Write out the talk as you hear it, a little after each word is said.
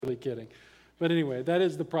totally kidding. But anyway, that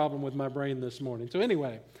is the problem with my brain this morning. So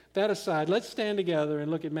anyway, that aside, let's stand together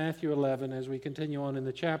and look at Matthew 11 as we continue on in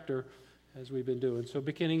the chapter as we've been doing. So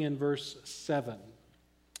beginning in verse 7.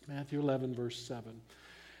 Matthew 11, verse 7.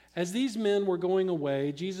 As these men were going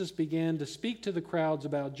away, Jesus began to speak to the crowds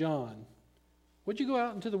about John. What'd you go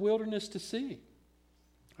out into the wilderness to see?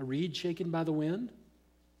 A reed shaken by the wind?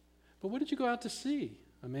 But what did you go out to see?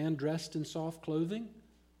 A man dressed in soft clothing?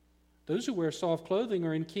 Those who wear soft clothing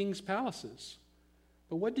are in kings' palaces.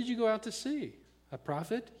 But what did you go out to see? A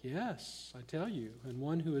prophet? Yes, I tell you, and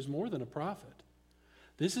one who is more than a prophet.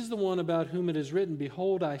 This is the one about whom it is written,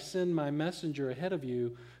 Behold, I send my messenger ahead of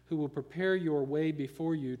you, who will prepare your way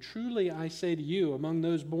before you. Truly I say to you, among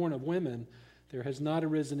those born of women, there has not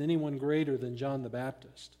arisen anyone greater than John the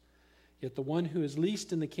Baptist. Yet the one who is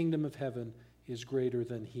least in the kingdom of heaven is greater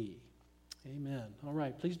than he. Amen. All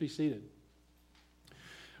right, please be seated.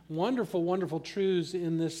 Wonderful, wonderful truths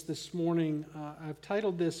in this morning. I've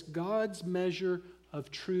titled this, God's Measure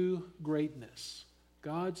of True Greatness.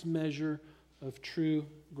 God's Measure of True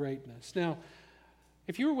Greatness. Now,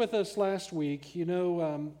 if you were with us last week, you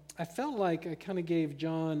know, I felt like I kind of gave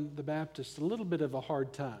John the Baptist a little bit of a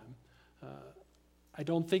hard time. I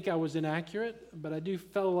don't think I was inaccurate, but I do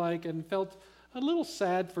felt a little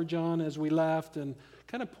sad for John as we left and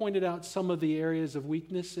kind of pointed out some of the areas of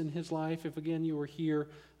weakness in his life. If, again, you were here,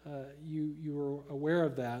 you were aware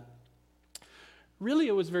of that. Really,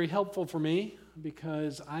 it was very helpful for me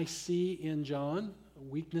because I see in John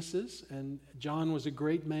weaknesses, and John was a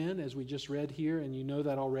great man, as we just read here, and you know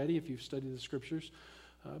that already if you've studied the Scriptures.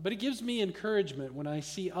 But it gives me encouragement when I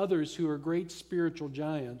see others who are great spiritual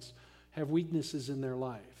giants have weaknesses in their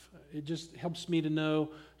life. It just helps me to know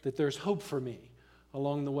that there's hope for me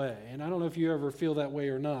along the way. And I don't know if you ever feel that way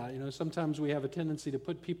or not. You know, sometimes we have a tendency to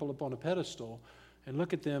put people up on a pedestal and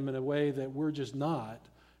look at them in a way that we're just not.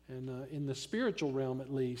 And in the spiritual realm,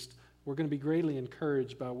 at least, we're going to be greatly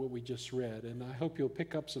encouraged by what we just read. And I hope you'll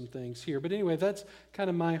pick up some things here. But anyway, that's kind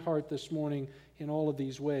of my heart this morning in all of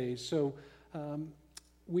these ways. So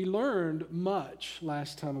we learned much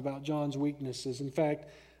last time about John's weaknesses. In fact,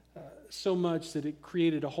 so much that it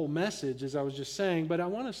created a whole message, as I was just saying. But I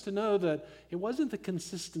want us to know that it wasn't the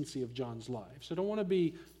consistency of John's life. So I don't want to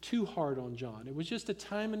be too hard on John. It was just a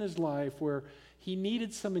time in his life where he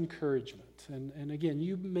needed some encouragement. And again,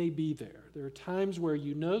 you may be there. There are times where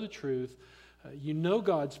you know the truth, you know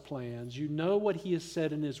God's plans, you know what he has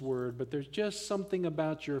said in his word, but there's just something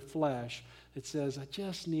about your flesh that says, I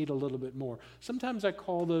just need a little bit more. Sometimes I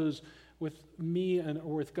call those, with me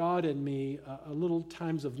or with God and me, a little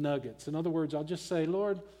times of nuggets. In other words, I'll just say,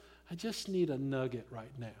 Lord, I just need a nugget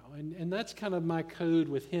right now. And that's kind of my code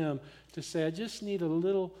with him, to say, I just need a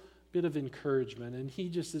little bit of encouragement. And he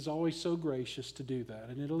just is always so gracious to do that.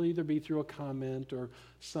 And it'll either be through a comment or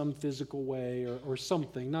some physical way or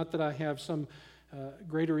something. Not that I have some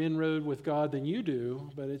greater inroad with God than you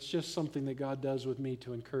do, but it's just something that God does with me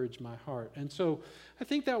to encourage my heart. And so I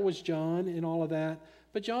think that was John in all of that.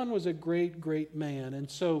 But John was a great, great man.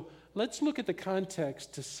 And so let's look at the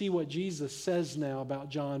context to see what Jesus says now about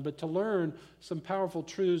John, but to learn some powerful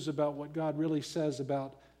truths about what God really says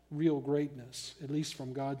about real greatness, at least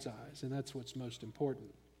from God's eyes. And that's what's most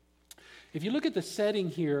important. If you look at the setting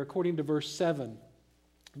here, according to verse 7,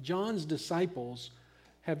 John's disciples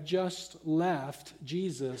have just left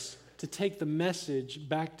Jesus to take the message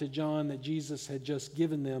back to John that Jesus had just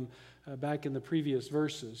given them back in the previous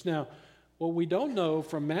verses. Now, what we don't know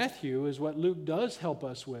from Matthew is what Luke does help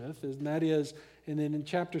us with, and that is, and then in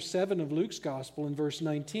chapter 7 of Luke's gospel, in verse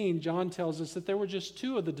 19, John tells us that there were just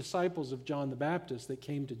two of the disciples of John the Baptist that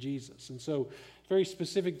came to Jesus. And so, very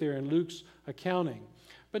specific there in Luke's accounting.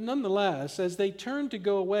 But nonetheless, as they turn to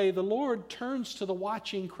go away, the Lord turns to the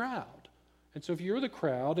watching crowd. And so if you're the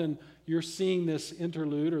crowd and you're seeing this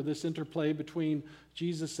interlude or this interplay between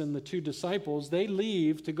Jesus and the two disciples, they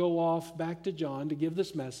leave to go off back to John to give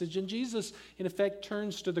this message. And Jesus, in effect,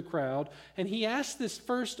 turns to the crowd and he asks this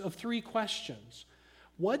first of three questions.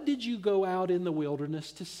 What did you go out in the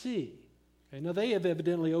wilderness to see? Okay, now they have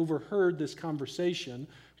evidently overheard this conversation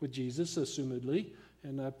with Jesus, assumedly.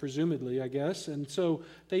 And presumably, I guess. And so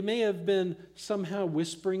they may have been somehow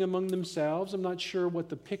whispering among themselves. I'm not sure what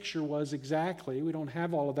the picture was exactly. We don't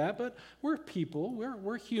have all of that, but we're people.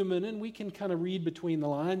 We're human, and we can kind of read between the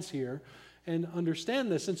lines here and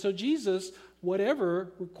understand this. And so Jesus, whatever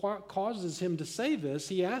causes him to say this,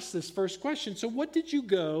 he asks this first question. So what did you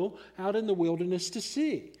go out in the wilderness to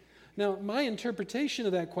see? Now, my interpretation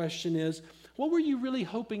of that question is, what were you really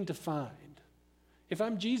hoping to find? If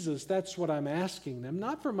I'm Jesus, that's what I'm asking them,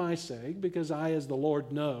 not for my sake, because I as the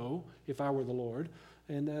Lord know, if I were the Lord,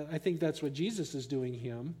 And I think that's what Jesus is doing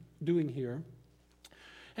here.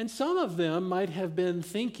 And some of them might have been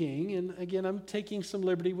thinking, and again, I'm taking some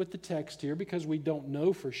liberty with the text here because we don't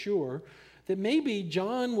know for sure, that maybe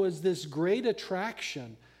John was this great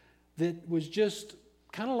attraction that was just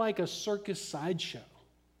kind of like a circus sideshow.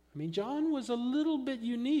 I mean, John was a little bit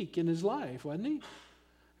unique in his life, wasn't he?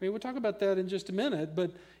 I mean, we'll talk about that in just a minute,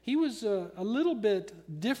 but he was a little bit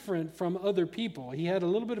different from other people. He had a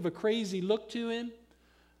little bit of a crazy look to him.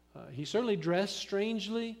 He certainly dressed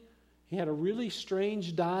strangely. He had a really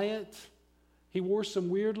strange diet. He wore some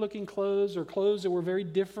weird-looking clothes or clothes that were very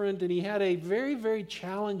different, and he had a very, very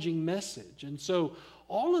challenging message. And so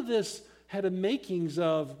all of this had a makings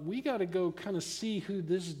of, we got to go kind of see who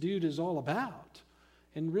this dude is all about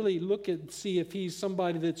and really look and see if he's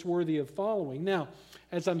somebody that's worthy of following. Now,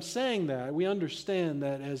 as I'm saying that, we understand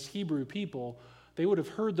that as Hebrew people, they would have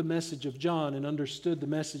heard the message of John and understood the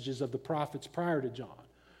messages of the prophets prior to John.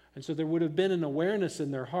 And so there would have been an awareness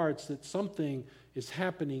in their hearts that something is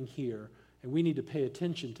happening here, and we need to pay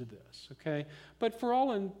attention to this, okay? But for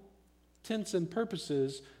all intents and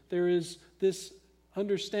purposes, there is this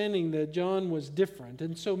understanding that John was different,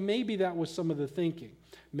 and so maybe that was some of the thinking.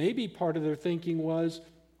 Maybe part of their thinking was,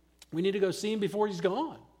 we need to go see him before he's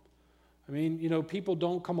gone. I mean, people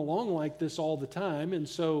don't come along like this all the time, and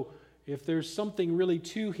so if there's something really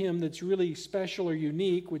to him that's really special or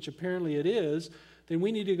unique, which apparently it is, then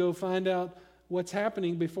we need to go find out what's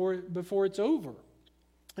happening before it's over.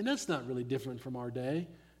 And that's not really different from our day.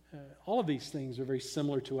 All of these things are very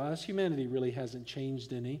similar to us. Humanity really hasn't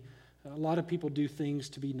changed any. A lot of people do things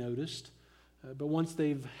to be noticed, but once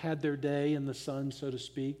they've had their day in the sun, so to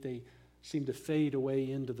speak, they seem to fade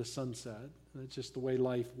away into the sunset. That's just the way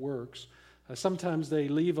life works. Sometimes they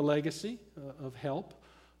leave a legacy of help.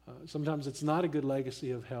 Sometimes it's not a good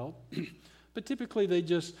legacy of help. But typically they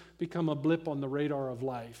just become a blip on the radar of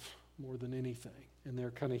life more than anything. And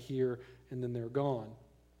they're kind of here and then they're gone.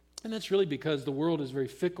 And that's really because the world is very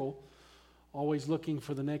fickle, always looking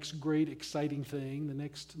for the next great exciting thing, the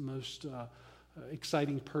next most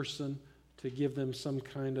exciting person to give them some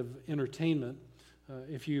kind of entertainment.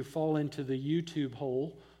 If you fall into the YouTube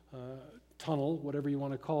hole, tunnel, whatever you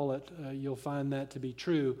want to call it, you'll find that to be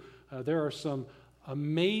true. There are some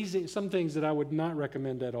things that I would not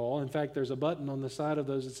recommend at all. In fact, there's a button on the side of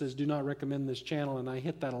those that says, do not recommend this channel, and I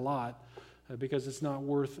hit that a lot because it's not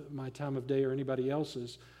worth my time of day or anybody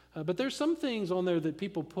else's. But there's some things on there that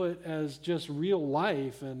people put as just real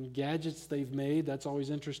life and gadgets they've made. That's always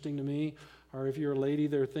interesting to me. Or if you're a lady,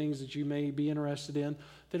 there are things that you may be interested in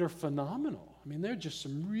that are phenomenal. I mean, they're just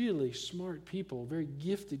some really smart people, very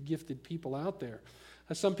gifted people out there.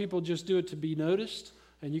 Some people just do it to be noticed,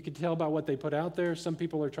 and you can tell by what they put out there. Some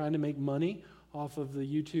people are trying to make money off of the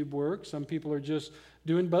YouTube work. Some people are just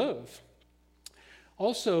doing both.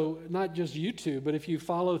 Also, not just YouTube, but if you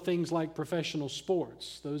follow things like professional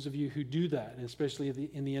sports, those of you who do that, and especially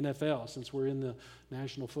in the NFL, since we're in the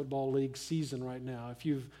National Football League season right now, if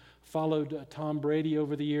you've followed Tom Brady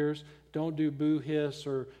over the years, don't do boo hiss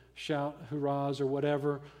or shout hurrahs or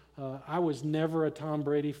whatever. I was never a Tom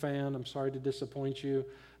Brady fan. I'm sorry to disappoint you.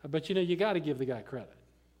 But you got to give the guy credit.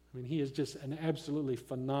 I mean, he is just an absolutely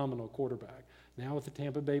phenomenal quarterback. Now with the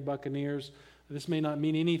Tampa Bay Buccaneers, this may not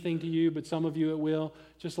mean anything to you, but some of you it will.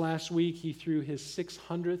 Just last week, he threw his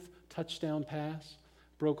 600th touchdown pass,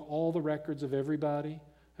 broke all the records of everybody.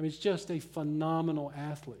 I mean, it's just a phenomenal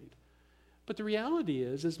athlete. But the reality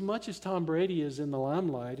is, as much as Tom Brady is in the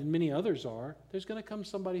limelight, and many others are, there's going to come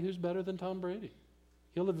somebody who's better than Tom Brady.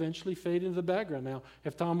 He'll eventually fade into the background. Now,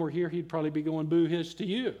 if Tom were here, he'd probably be going boo hiss to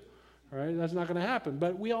you. All right, that's not going to happen.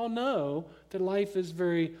 But we all know that life is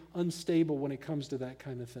very unstable when it comes to that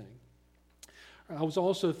kind of thing. I was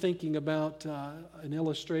also thinking about an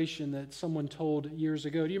illustration that someone told years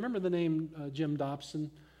ago. Do you remember the name Jim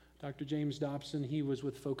Dobson? Dr. James Dobson. He was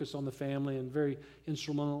with Focus on the Family and very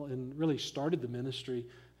instrumental and really started the ministry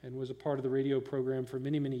and was a part of the radio program for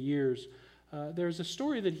many, many years. There's a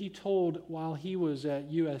story that he told while he was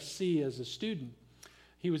at USC as a student.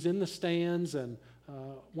 He was in the stands, and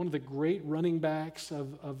one of the great running backs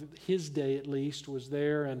of his day at least was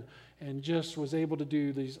there and just was able to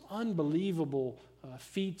do these unbelievable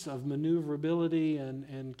feats of maneuverability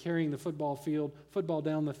and carrying the football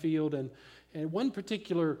down the field. And in one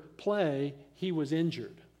particular play, he was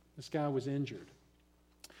injured. This guy was injured.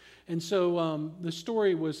 And so the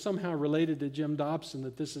story was somehow related to Jim Dobson,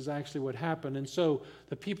 that this is actually what happened. And so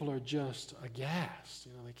the people are just aghast.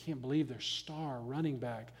 They can't believe their star running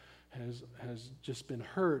back has just been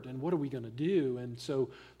hurt, and what are we going to do? And so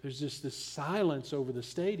there's just this silence over the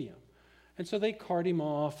stadium. And so they cart him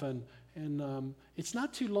off, and And it's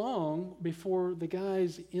not too long before the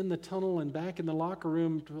guys in the tunnel and back in the locker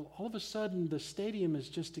room, all of a sudden the stadium has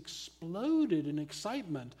just exploded in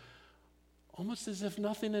excitement, almost as if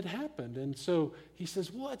nothing had happened. And so he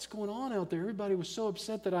says, what's going on out there? Everybody was so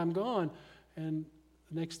upset that I'm gone. And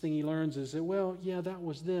the next thing he learns is that, well, yeah, that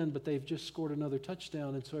was then, but they've just scored another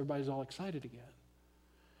touchdown, and so everybody's all excited again.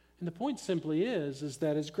 And the point simply is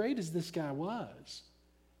that as great as this guy was,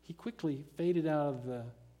 he quickly faded out of the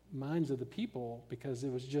minds of the people because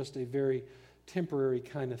it was just a very temporary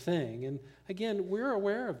kind of thing. And again, we're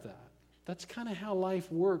aware of that. That's kind of how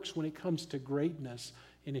life works when it comes to greatness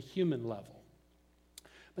in a human level.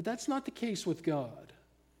 But that's not the case with God.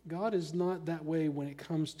 God is not that way when it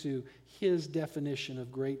comes to his definition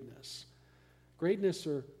of greatness. Greatness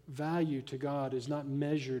or value to God is not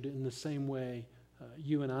measured in the same way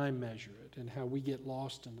you and I measure it, and how we get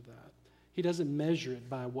lost into that. He doesn't measure it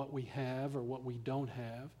by what we have or what we don't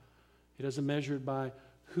have. He doesn't measure it by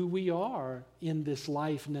who we are in this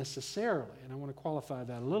life necessarily. And I want to qualify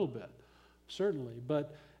that a little bit, certainly.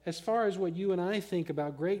 But as far as what you and I think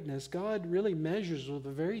about greatness, God really measures with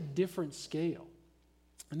a very different scale.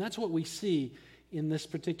 And that's what we see in this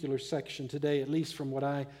particular section today, at least from what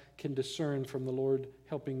I can discern from the Lord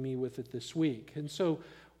helping me with it this week. And so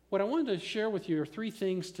what I wanted to share with you are three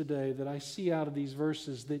things today that I see out of these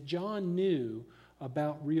verses that John knew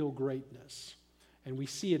about real greatness. And we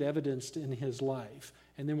see it evidenced in his life.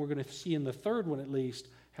 And then we're going to see in the third one at least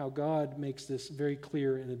how God makes this very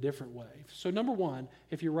clear in a different way. So number one,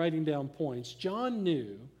 if you're writing down points, John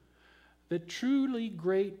knew that truly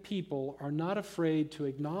great people are not afraid to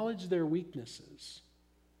acknowledge their weaknesses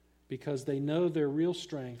because they know their real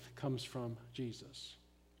strength comes from Jesus.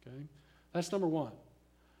 Okay? That's number one.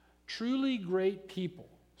 Truly great people,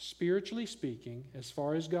 spiritually speaking, as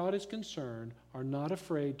far as God is concerned, are not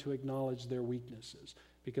afraid to acknowledge their weaknesses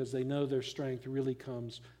because they know their strength really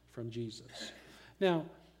comes from Jesus. Now,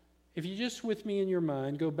 if you just with me in your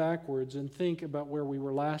mind go backwards and think about where we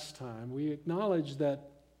were last time, we acknowledge that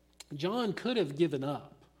John could have given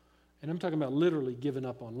up. And I'm talking about literally given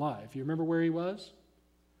up on life. You remember where he was?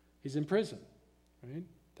 He's in prison, right?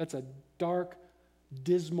 That's a dark,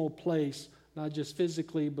 dismal place, not just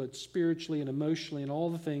physically, but spiritually and emotionally and all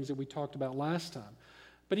the things that we talked about last time.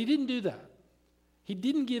 But he didn't do that. He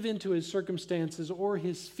didn't give in to his circumstances or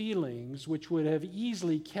his feelings, which would have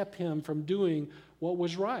easily kept him from doing what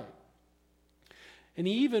was right. And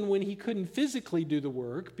even when he couldn't physically do the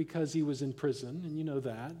work because he was in prison, and you know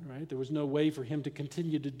that, right? There was no way for him to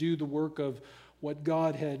continue to do the work of what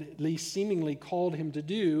God had at least seemingly called him to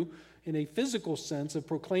do in a physical sense of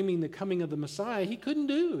proclaiming the coming of the Messiah. He couldn't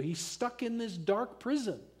do. He's stuck in this dark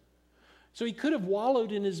prison. So he could have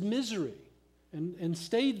wallowed in his misery and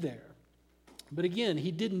stayed there. But again,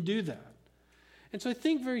 he didn't do that. And so I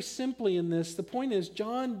think very simply in this, the point is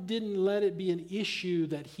John didn't let it be an issue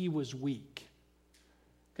that he was weak.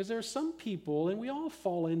 Because there are some people, and we all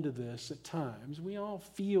fall into this at times, we all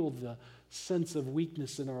feel the sense of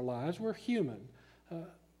weakness in our lives. We're human.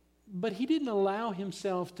 But he didn't allow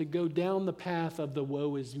himself to go down the path of the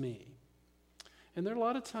woe is me. And there are a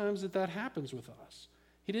lot of times that happens with us.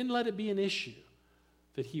 He didn't let it be an issue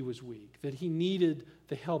that he was weak, that he needed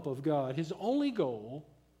the help of God. His only goal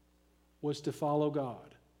was to follow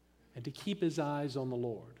God and to keep his eyes on the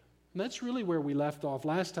Lord. And that's really where we left off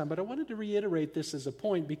last time. But I wanted to reiterate this as a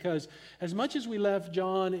point because as much as we left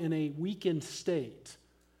John in a weakened state,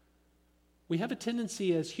 we have a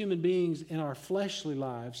tendency as human beings in our fleshly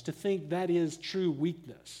lives to think that is true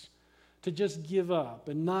weakness, to just give up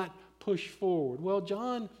and not push forward. Well,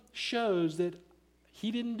 John shows that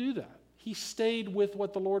he didn't do that. He stayed with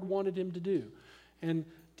what the Lord wanted him to do and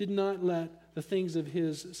did not let the things of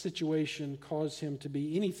his situation cause him to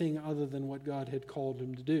be anything other than what God had called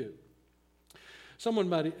him to do.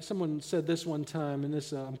 Someone said this one time, and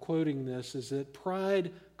this I'm quoting this, is that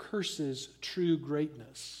pride curses true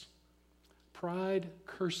greatness. Pride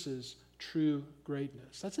curses true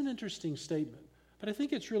greatness. That's an interesting statement, but I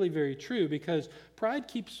think it's really very true because pride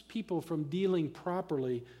keeps people from dealing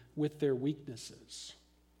properly with their weaknesses.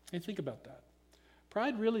 And think about that.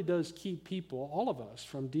 Pride really does keep people, all of us,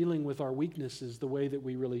 from dealing with our weaknesses the way that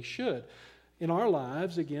we really should. In our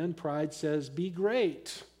lives, again, pride says, be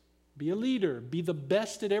great, be a leader, be the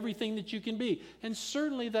best at everything that you can be. And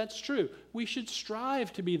certainly that's true. We should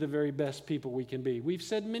strive to be the very best people we can be. We've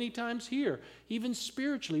said many times here, even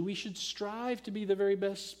spiritually, we should strive to be the very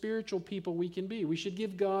best spiritual people we can be. We should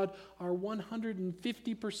give God our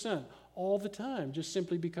 150%, all the time, just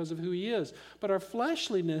simply because of who he is. But our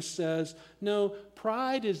fleshliness says, no,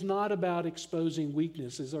 pride is not about exposing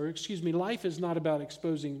weaknesses, life is not about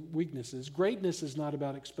exposing weaknesses. Greatness is not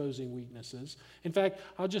about exposing weaknesses. In fact,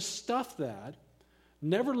 I'll just stuff that,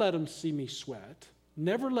 never let them see me sweat,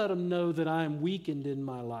 never let them know that I am weakened in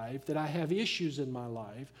my life, that I have issues in my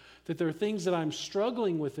life, that there are things that I'm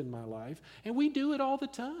struggling with in my life, and we do it all the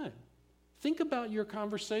time. Think about your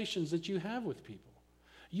conversations that you have with people.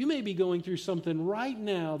 You may be going through something right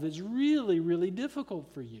now that's really, really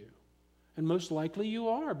difficult for you. And most likely you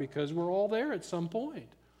are, because we're all there at some point.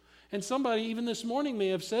 And somebody even this morning may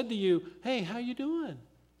have said to you, hey, how you doing?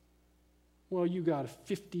 Well, you got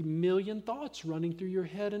 50 million thoughts running through your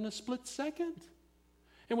head in a split second.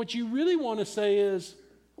 And what you really want to say is,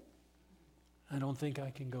 I don't think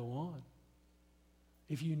I can go on.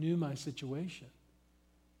 If you knew my situation,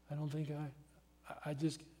 I don't think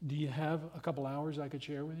do you have a couple hours I could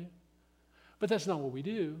share with you? But that's not what we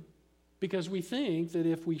do, because we think that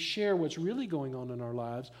if we share what's really going on in our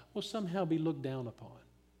lives, we'll somehow be looked down upon.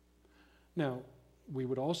 Now, we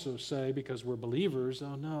would also say, because we're believers,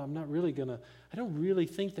 oh no, I don't really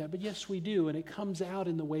think that, but yes, we do, and it comes out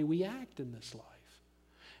in the way we act in this life.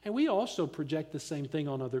 And we also project the same thing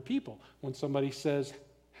on other people. When somebody says,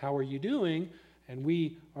 how are you doing? And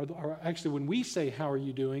when we say, how are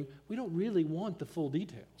you doing, we don't really want the full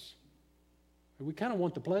details. We kind of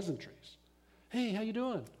want the pleasantries. Hey, how you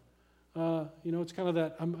doing? It's kind of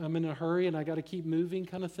that I'm in a hurry and I got to keep moving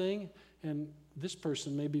kind of thing. And this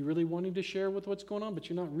person may be really wanting to share with what's going on, but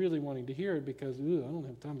you're not really wanting to hear it because, I don't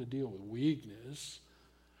have time to deal with weakness.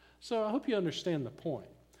 So I hope you understand the point.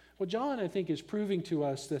 Well, John, I think, is proving to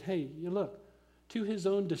us that, hey, look, to his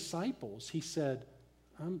own disciples, he said,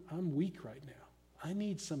 I'm weak right now. I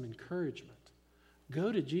need some encouragement.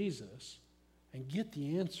 Go to Jesus and get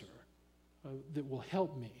the answer that will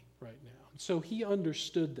help me right now. So he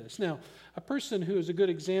understood this. Now, a person who is a good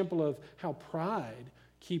example of how pride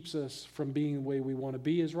keeps us from being the way we want to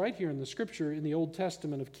be is right here in the scripture in the Old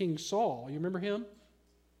Testament of King Saul. You remember him?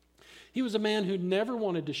 He was a man who never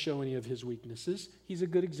wanted to show any of his weaknesses. He's a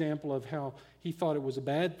good example of how he thought it was a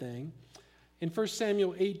bad thing. In 1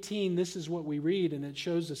 Samuel 18, this is what we read, and it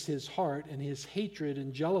shows us his heart and his hatred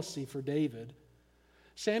and jealousy for David.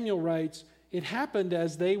 Samuel writes, "It happened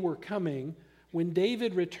as they were coming, when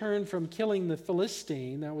David returned from killing the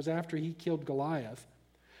Philistine," that was after he killed Goliath,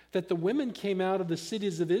 "that the women came out of the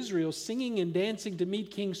cities of Israel singing and dancing to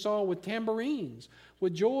meet King Saul with tambourines,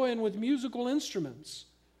 with joy and with musical instruments.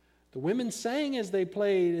 The women sang as they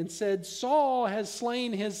played and said, 'Saul has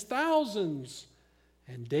slain his thousands,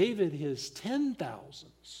 and David his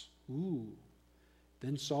 10,000s.'" Ooh.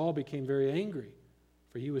 Then Saul became very angry,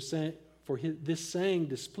 for this saying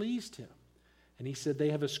displeased him. And he said, "They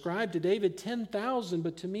have ascribed to David 10,000,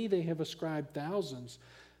 but to me they have ascribed thousands.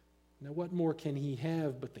 Now what more can he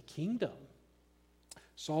have but the kingdom?"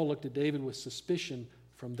 Saul looked at David with suspicion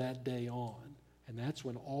from that day on. And that's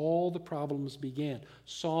when all the problems began.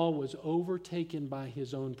 Saul was overtaken by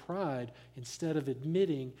his own pride instead of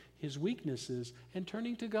admitting his weaknesses and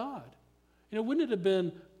turning to God. Wouldn't it have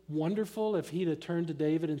been wonderful if he'd have turned to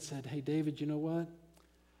David and said, "Hey, David, you know what?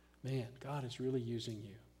 Man, God is really using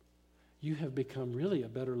you. You have become really a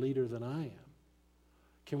better leader than I am.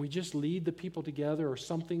 Can we just lead the people together," or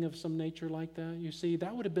something of some nature like that? You see,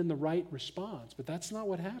 that would have been the right response, but that's not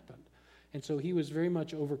what happened. And so he was very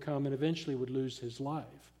much overcome and eventually would lose his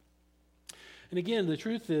life. And again, the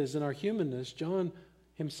truth is, in our humanness, John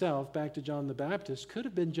himself, back to John the Baptist, could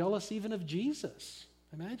have been jealous even of Jesus.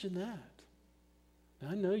 Imagine that.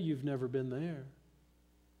 Now, I know you've never been there.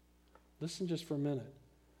 Listen just for a minute.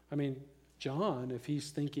 John, if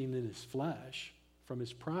he's thinking in his flesh, from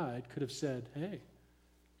his pride, could have said, "Hey,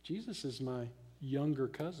 Jesus is my younger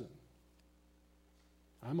cousin.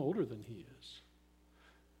 I'm older than he is.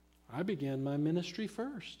 I began my ministry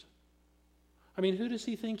first. Who does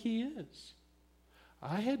he think he is?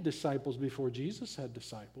 I had disciples before Jesus had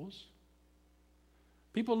disciples.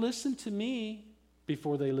 People listened to me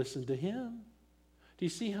before they listened to him." Do you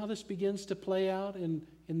see how this begins to play out in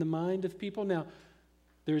the mind of people? Now,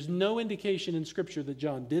 there's no indication in Scripture that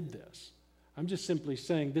John did this. I'm just simply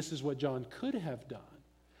saying this is what John could have done.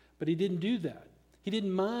 But he didn't do that. He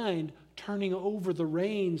didn't mind turning over the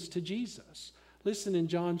reins to Jesus. Listen, in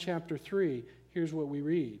John chapter 3, here's what we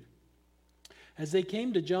read. "As they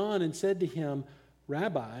came to John and said to him,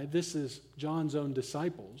 'Rabbi,'" this is John's own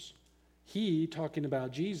disciples, "he," talking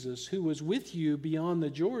about Jesus, "who was with you beyond the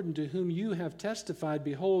Jordan, to whom you have testified,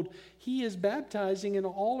 behold, he is baptizing and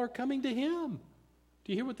all are coming to him."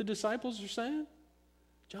 Do you hear what the disciples are saying?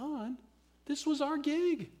 John, this was our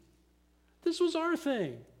gig. This was our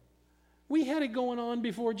thing. We had it going on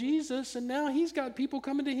before Jesus, and now he's got people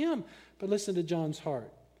coming to him. But listen to John's heart.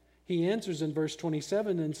 He answers in verse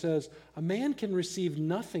 27 and says, a man can receive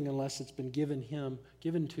nothing unless it's been given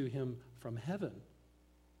to him from heaven.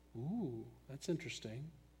 Ooh, that's interesting.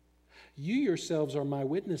 You yourselves are my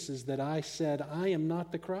witnesses that I said, I am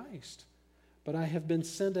not the Christ, but I have been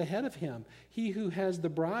sent ahead of him. He who has the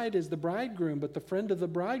bride is the bridegroom, but the friend of the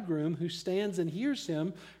bridegroom who stands and hears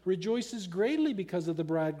him rejoices greatly because of the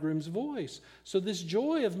bridegroom's voice. So this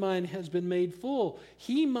joy of mine has been made full.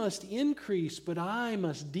 He must increase, but I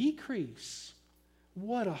must decrease.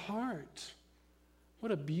 What a heart.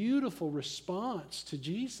 What a beautiful response to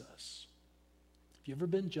Jesus. Have you ever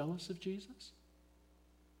been jealous of Jesus?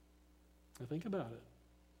 Now think about it.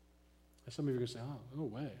 Some of you are going to say, oh, no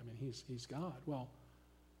way. I mean, he's God. Well,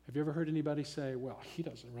 have you ever heard anybody say, well, he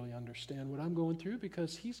doesn't really understand what I'm going through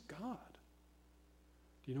because he's God?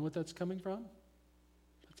 Do you know what that's coming from?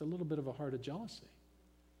 That's a little bit of a heart of jealousy.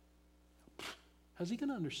 How's he going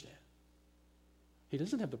to understand? He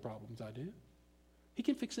doesn't have the problems I do. He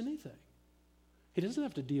can fix anything. He doesn't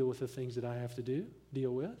have to deal with the things that I have to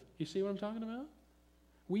deal with. You see what I'm talking about?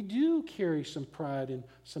 We do carry some pride and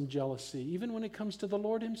some jealousy, even when it comes to the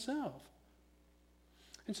Lord himself.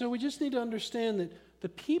 And so we just need to understand that the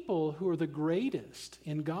people who are the greatest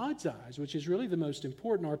in God's eyes, which is really the most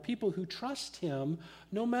important, are people who trust him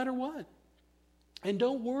no matter what. And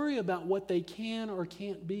don't worry about what they can or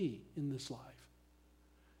can't be in this life.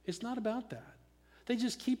 It's not about that. They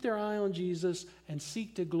just keep their eye on Jesus and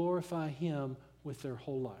seek to glorify him with their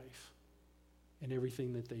whole life and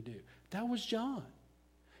everything that they do. That was John.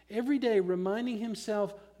 Every day reminding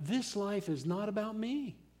himself, this life is not about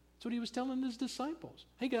me. That's what he was telling his disciples.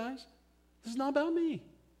 Hey guys, this is not about me.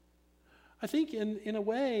 I think in a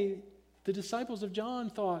way, the disciples of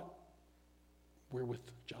John thought, we're with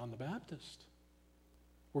John the Baptist.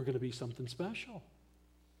 We're going to be something special.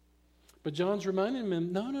 But John's reminding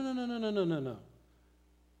them, no.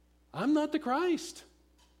 I'm not the Christ.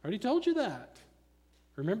 I already told you that.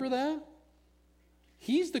 Remember that?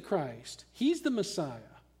 He's the Christ. He's the Messiah.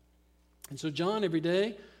 And so John every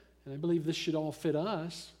day, and I believe this should all fit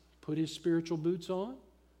us, put his spiritual boots on,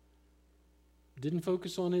 didn't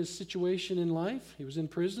focus on his situation in life. He was in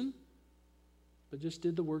prison, but just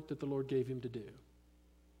did the work that the Lord gave him to do.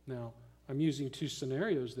 Now, I'm using two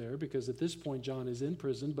scenarios there because at this point John is in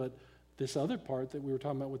prison, but this other part that we were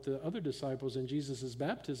talking about with the other disciples in Jesus'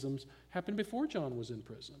 baptisms happened before John was in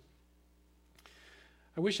prison.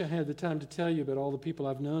 I wish I had the time to tell you about all the people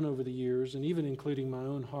I've known over the years, and even including my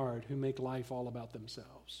own heart, who make life all about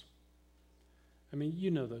themselves. I mean,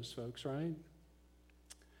 you know those folks, right?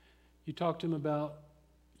 You talk to them about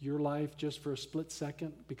your life just for a split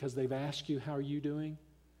second because they've asked you, how are you doing?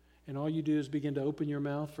 And all you do is begin to open your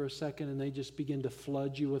mouth for a second and they just begin to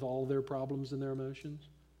flood you with all their problems and their emotions.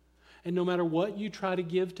 And no matter what you try to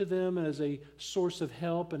give to them as a source of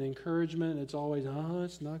help and encouragement, it's always,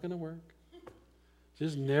 it's not going to work.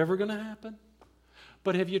 This is never going to happen.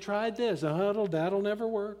 But have you tried this? That'll never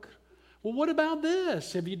work. Well, what about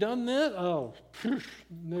this? Have you done this? Oh,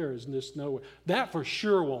 there is just no way. That for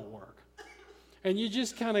sure won't work. And you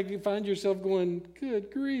just kind of find yourself going,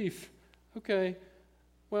 good grief. Okay,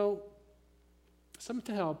 well,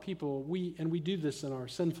 somehow people, we do this in our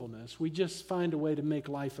sinfulness, we just find a way to make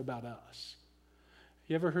life about us.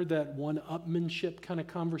 You ever heard that one-upmanship kind of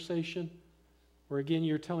conversation? Where again,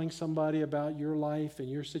 you're telling somebody about your life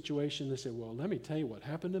and your situation. They say, well, let me tell you what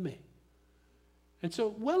happened to me. And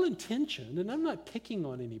so, well-intentioned, and I'm not picking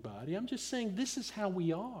on anybody. I'm just saying this is how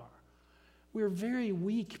we are. We're very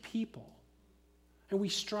weak people. And we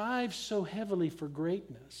strive so heavily for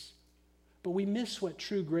greatness. But we miss what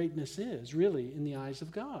true greatness is, really, in the eyes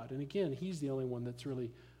of God. And again, he's the only one that's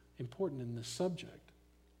really important in this subject.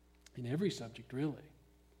 In every subject, really.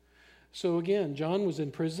 So again, John was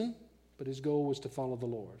in prison, but his goal was to follow the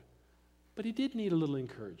Lord. But he did need a little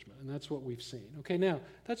encouragement, and that's what we've seen. Okay, now,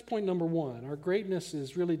 that's point number one. Our greatness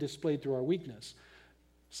is really displayed through our weakness.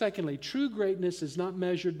 Secondly, true greatness is not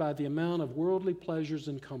measured by the amount of worldly pleasures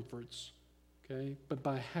and comforts, okay, but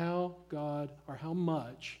by how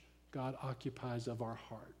much God occupies of our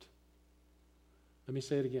heart. Let me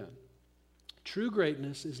say it again. True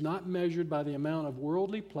greatness is not measured by the amount of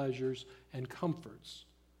worldly pleasures and comforts,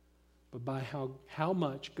 but by how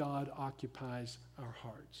much God occupies our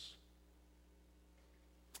hearts.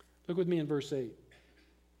 Look with me in verse 8.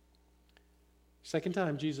 Second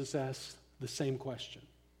time, Jesus asks the same question.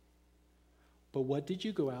 But what did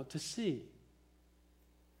you go out to see?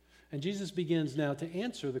 And Jesus begins now to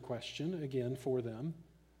answer the question again for them.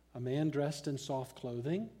 A man dressed in soft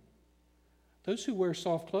clothing. Those who wear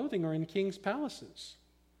soft clothing are in king's palaces.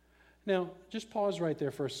 Now, just pause right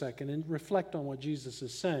there for a second and reflect on what Jesus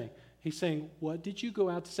is saying. He's saying, what did you go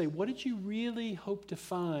out to say? What did you really hope to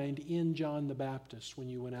find in John the Baptist when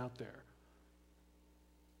you went out there?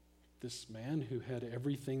 This man who had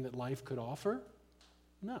everything that life could offer?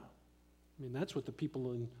 No. I mean, that's what the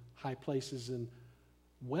people in high places and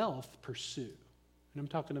wealth pursue. And I'm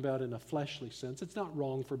talking about in a fleshly sense. It's not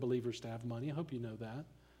wrong for believers to have money. I hope you know that.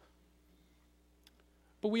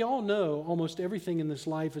 But we all know almost everything in this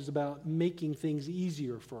life is about making things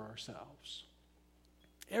easier for ourselves.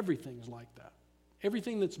 Everything's like that.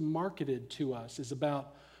 Everything that's marketed to us is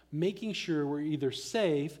about making sure we're either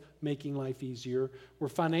safe, making life easier, we're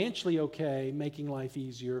financially okay, making life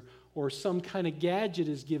easier, or some kind of gadget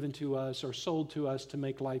is given to us or sold to us to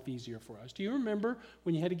make life easier for us. Do you remember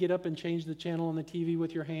when you had to get up and change the channel on the TV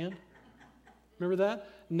with your hand? Remember that?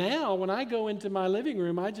 Now, when I go into my living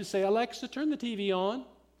room, I just say, Alexa, turn the TV on.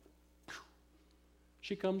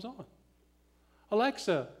 She comes on.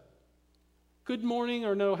 Alexa, good morning,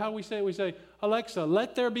 or no, how we say it? We say, Alexa,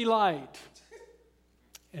 let there be light.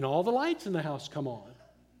 And all the lights in the house come on.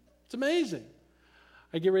 It's amazing.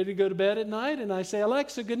 I get ready to go to bed at night, and I say,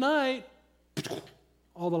 Alexa, good night.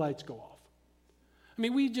 All the lights go off. I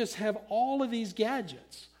mean, we just have all of these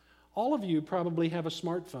gadgets. All of you probably have a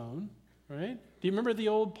smartphone, right? Do you remember the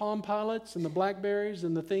old Palm Pilots and the Blackberries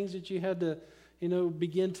and the things that you had to,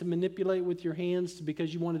 begin to manipulate with your hands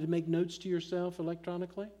because you wanted to make notes to yourself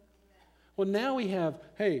electronically? Well, now we have,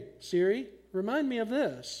 hey, Siri, remind me of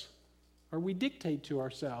this. Or we dictate to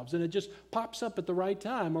ourselves, and it just pops up at the right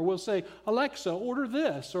time. Or we'll say, Alexa, order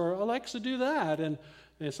this, or Alexa, do that. And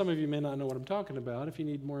some of you may not know what I'm talking about. If you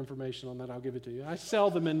need more information on that, I'll give it to you. I sell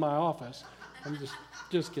them in my office. I'm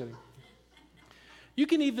just kidding. You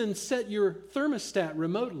can even set your thermostat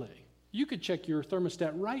remotely. You could check your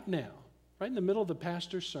thermostat right now, right in the middle of the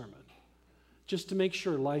pastor's sermon, just to make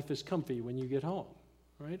sure life is comfy when you get home,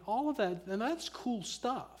 right? All of that, and that's cool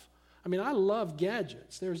stuff. I mean, I love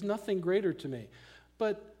gadgets. There's nothing greater to me.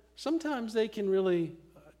 But sometimes they can really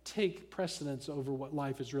take precedence over what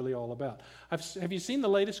life is really all about. Have you seen the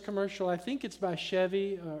latest commercial? I think it's by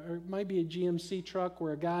Chevy, or it might be a GMC truck,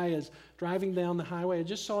 where a guy is driving down the highway. I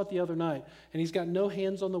just saw it the other night, and he's got no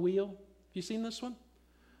hands on the wheel. Have you seen this one?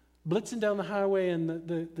 Blitzing down the highway, and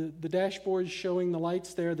the dashboard is showing the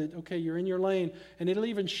lights there that, okay, you're in your lane, and it'll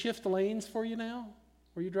even shift the lanes for you now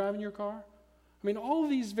where you're driving your car. I mean, all of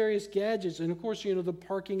these various gadgets, and of course, the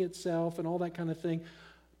parking itself and all that kind of thing,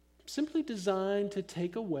 simply designed to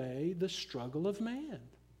take away the struggle of man.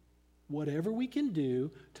 Whatever we can do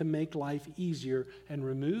to make life easier and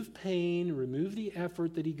remove pain, remove the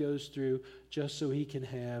effort that he goes through just so he can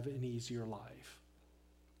have an easier life.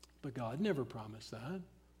 But God never promised that.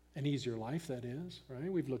 An easier life, that is,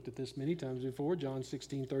 right? We've looked at this many times before. John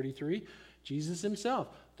 16:33. Jesus himself,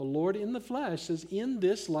 the Lord in the flesh, says, in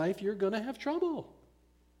this life you're going to have trouble.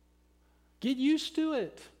 Get used to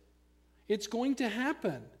it. It's going to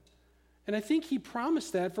happen. And I think he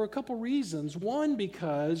promised that for a couple reasons. One,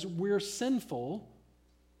 because we're sinful,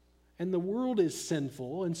 and the world is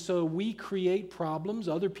sinful, and so we create problems.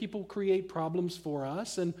 Other people create problems for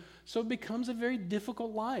us, and so it becomes a very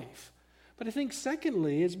difficult life. But I think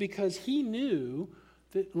secondly is because he knew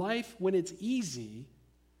that life, when it's easy,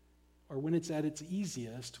 or when it's at its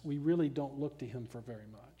easiest, we really don't look to him for very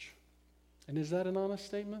much. And is that an honest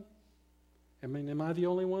statement? I mean, am I the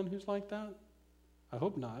only one who's like that? I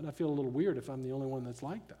hope not. I feel a little weird if I'm the only one that's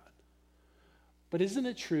like that. But isn't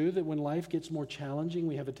it true that when life gets more challenging,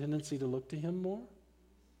 we have a tendency to look to him more?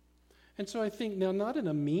 And so I think, now not in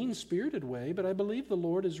a mean-spirited way, but I believe the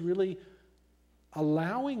Lord is really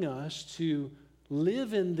allowing us to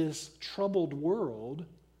live in this troubled world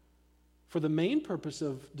for the main purpose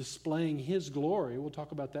of displaying his glory. We'll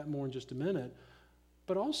talk about that more in just a minute.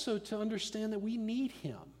 But also to understand that we need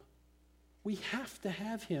him. We have to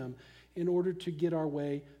have him in order to get our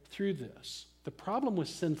way through this. The problem with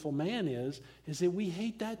sinful man is that we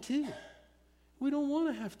hate that too. We don't want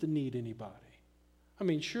to have to need anybody. I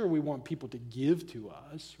mean, sure, we want people to give to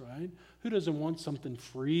us, right? Who doesn't want something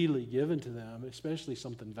freely given to them, especially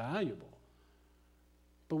something valuable?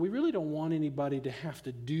 But we really don't want anybody to have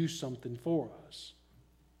to do something for us.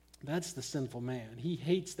 That's the sinful man. He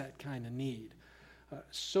hates that kind of need.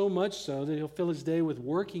 So much so that he'll fill his day with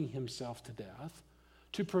working himself to death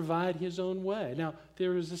to provide his own way. Now,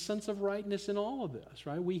 there is a sense of rightness in all of this,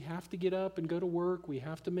 right? We have to get up and go to work. We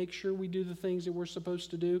have to make sure we do the things that we're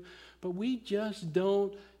supposed to do. But we just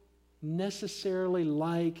don't necessarily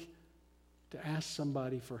like to ask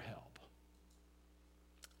somebody for help.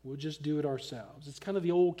 We'll just do it ourselves. It's kind of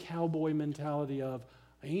the old cowboy mentality of,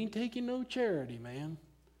 I ain't taking no charity, man,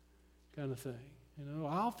 kind of thing.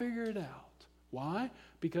 I'll figure it out. Why?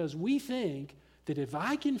 Because we think that if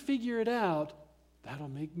I can figure it out, that'll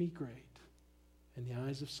make me great in the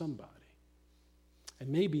eyes of somebody. And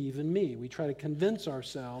maybe even me. We try to convince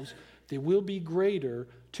ourselves that we'll be greater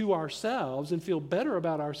to ourselves and feel better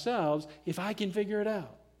about ourselves if I can figure it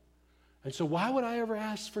out. And so why would I ever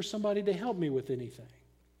ask for somebody to help me with anything?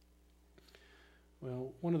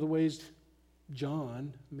 Well, one of the ways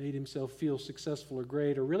John made himself feel successful or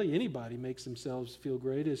great, or really anybody makes themselves feel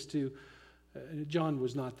great, is to, John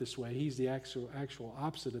was not this way, he's the actual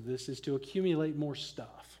opposite of this, is to accumulate more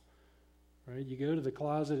stuff. Right? You go to the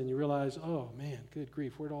closet and you realize, oh man, good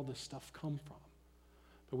grief, where'd all this stuff come from?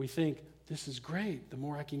 But we think, this is great. The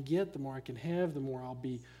more I can get, the more I can have, the more I'll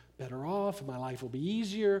be better off, and my life will be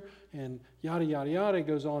easier, and yada, yada, yada. It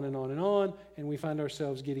goes on and on and on, and we find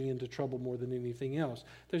ourselves getting into trouble more than anything else.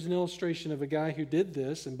 There's an illustration of a guy who did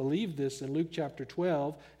this and believed this in Luke chapter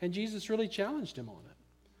 12, and Jesus really challenged him on it.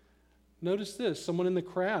 Notice this. Someone in the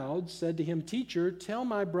crowd said to him, "Teacher, tell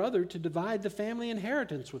my brother to divide the family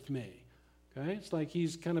inheritance with me." Okay? It's like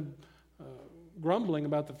he's kind of grumbling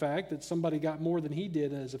about the fact that somebody got more than he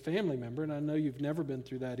did as a family member, and I know you've never been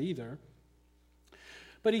through that either.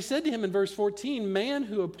 But he said to him in verse 14, Man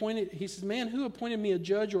who appointed me a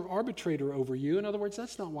judge or arbitrator over you? In other words,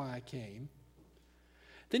 that's not why I came.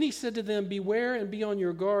 Then he said to them, Beware and be on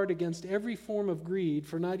your guard against every form of greed,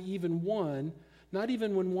 for not even when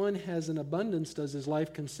one has an abundance does his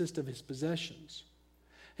life consist of his possessions.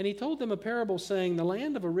 And he told them a parable saying, The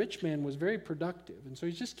land of a rich man was very productive. And so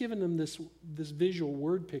he's just given them this visual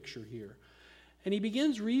word picture here. And he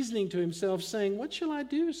begins reasoning to himself, saying, What shall I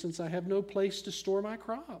do since I have no place to store my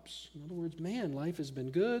crops? In other words, man, life has been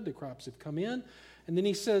good. The crops have come in. And then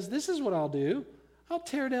he says, This is what I'll do. I'll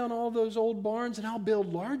tear down all those old barns and I'll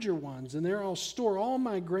build larger ones. And there I'll store all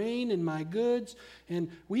my grain and my goods. And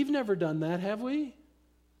we've never done that, have we?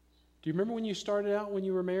 Do you remember when you started out when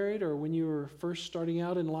you were married, or when you were first starting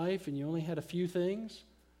out in life and you only had a few things?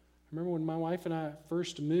 I remember when my wife and I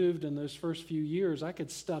first moved in those first few years, I could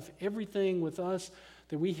stuff everything with us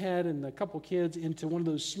that we had and a couple kids into one of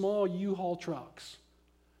those small U-Haul trucks.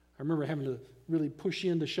 I remember having to really push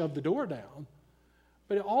in to shove the door down.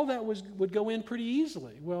 But all that would go in pretty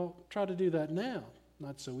easily. Well, try to do that now.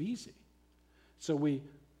 Not so easy. So we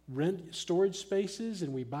rent storage spaces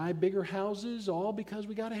and we buy bigger houses, all because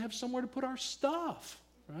we got to have somewhere to put our stuff,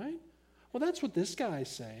 right? Well, that's what this guy is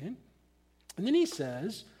saying. And then he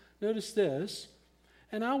says, notice this,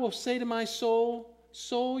 And I will say to my soul,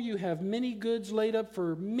 Soul, you have many goods laid up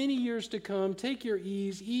for many years to come. Take your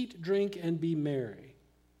ease, eat, drink, and be merry.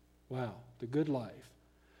 Wow, the good life.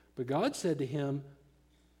 But God said to him,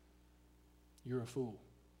 You're a fool.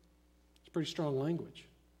 It's pretty strong language.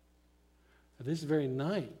 This very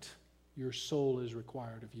night, your soul is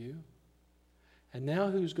required of you. And now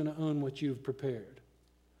who's going to own what you've prepared?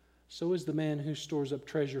 So is the man who stores up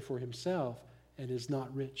treasure for himself and is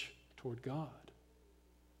not rich toward God.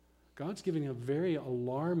 God's giving a very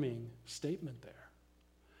alarming statement there.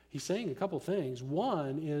 He's saying a couple things.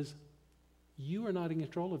 One is, you are not in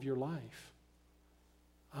control of your life.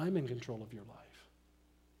 I'm in control of your life.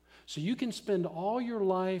 So you can spend all your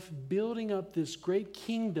life building up this great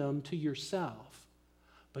kingdom to yourself,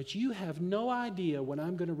 but you have no idea when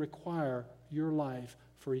I'm going to require your life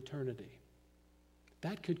for eternity.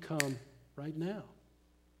 That could come right now.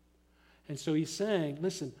 And so he's saying,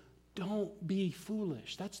 listen, don't be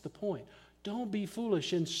foolish. That's the point. Don't be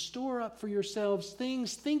foolish and store up for yourselves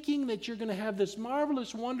things thinking that you're going to have this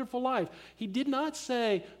marvelous, wonderful life. He did not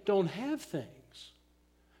say, don't have things.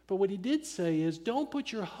 But what he did say is, don't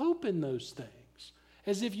put your hope in those things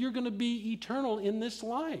as if you're going to be eternal in this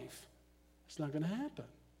life. It's not going to happen.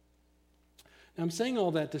 Now, I'm saying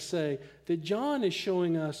all that to say that John is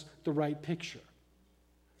showing us the right picture.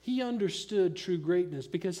 He understood true greatness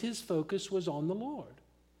because his focus was on the Lord.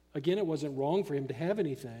 Again, it wasn't wrong for him to have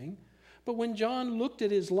anything, but when John looked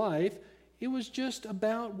at his life, it was just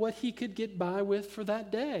about what he could get by with for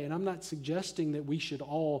that day. And I'm not suggesting that we should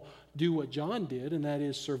all do what John did, and that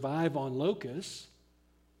is survive on locusts.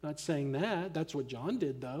 Not saying that. That's what John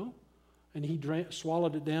did, though. And he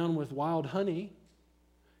swallowed it down with wild honey.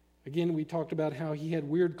 Again, we talked about how he had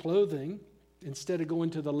weird clothing. Instead of going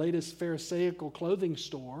to the latest Pharisaical clothing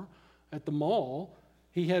store at the mall,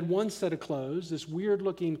 he had one set of clothes, this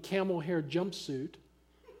weird-looking camel hair jumpsuit,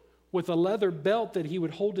 with a leather belt that he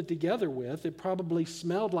would hold it together with. It probably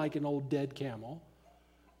smelled like an old dead camel.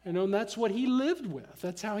 And that's what he lived with.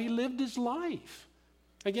 That's how he lived his life.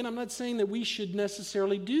 Again, I'm not saying that we should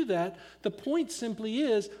necessarily do that. The point simply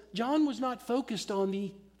is, John was not focused on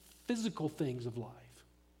the physical things of life.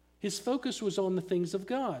 His focus was on the things of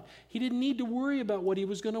God. He didn't need to worry about what he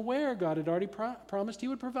was going to wear. God had already promised he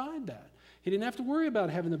would provide that. He didn't have to worry about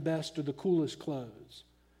having the best or the coolest clothes.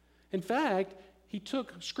 In fact, he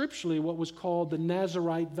took scripturally what was called the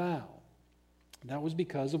Nazirite vow. That was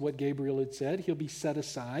because of what Gabriel had said. He'll be set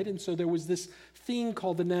aside. And so there was this thing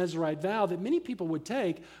called the Nazirite vow that many people would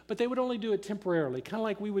take, but they would only do it temporarily, kind of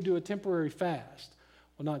like we would do a temporary fast.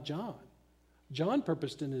 Well, not John. John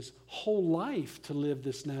purposed in his whole life to live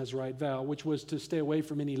this Nazirite vow, which was to stay away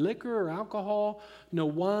from any liquor or alcohol, no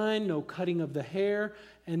wine, no cutting of the hair,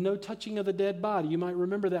 and no touching of the dead body. You might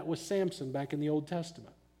remember that with Samson back in the Old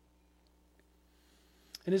Testament.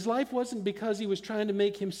 And his life wasn't because he was trying to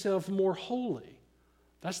make himself more holy.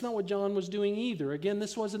 That's not what John was doing either. Again,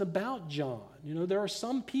 this wasn't about John. You know, there are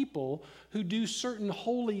some people who do certain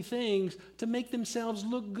holy things to make themselves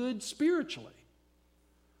look good spiritually.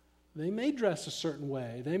 They may dress a certain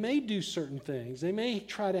way. They may do certain things. They may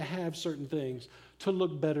try to have certain things to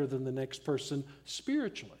look better than the next person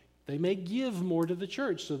spiritually. They may give more to the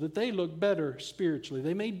church so that they look better spiritually.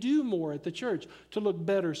 They may do more at the church to look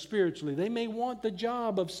better spiritually. They may want the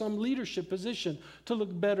job of some leadership position to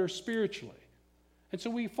look better spiritually. And so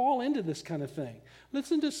we fall into this kind of thing.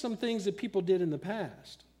 Listen to some things that people did in the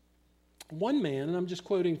past. One man, and I'm just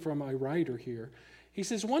quoting from my writer here, he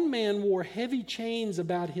says, one man wore heavy chains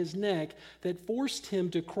about his neck that forced him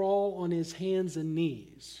to crawl on his hands and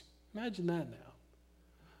knees. Imagine that now.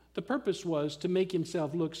 The purpose was to make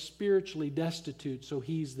himself look spiritually destitute, so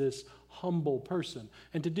he's this humble person.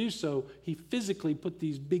 And to do so, he physically put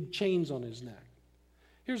these big chains on his neck.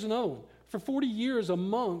 Here's another one. For 40 years, a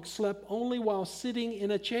monk slept only while sitting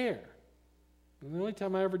in a chair. And the only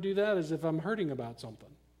time I ever do that is if I'm hurting about something.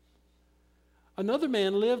 Another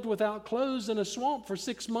man lived without clothes in a swamp for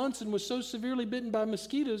 6 months and was so severely bitten by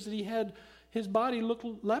mosquitoes that he had his body look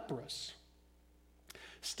leprous.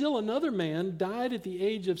 Still another man died at the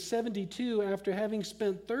age of 72 after having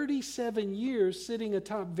spent 37 years sitting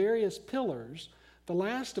atop various pillars, the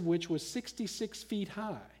last of which was 66 feet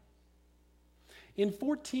high. In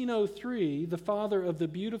 1403, the father of the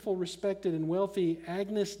beautiful, respected, and wealthy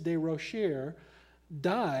Agnes de Rocher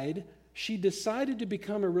died. She decided to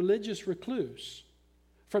become a religious recluse.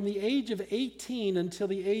 From the age of 18 until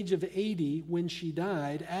the age of 80, when she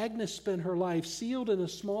died, Agnes spent her life sealed in a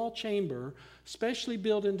small chamber, specially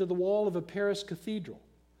built into the wall of a Paris cathedral.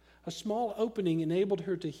 A small opening enabled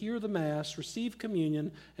her to hear the Mass, receive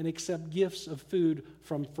communion, and accept gifts of food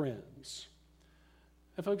from friends.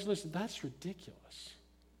 Now, folks, listen, that's ridiculous.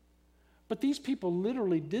 But these people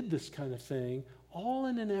literally did this kind of thing, all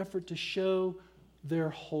in an effort to show their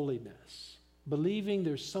holiness, believing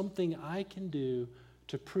there's something I can do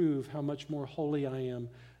to prove how much more holy I am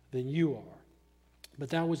than you are. But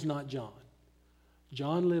that was not John.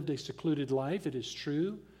 John lived a secluded life, it is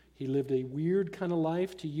true. He lived a weird kind of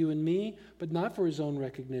life to you and me, but not for his own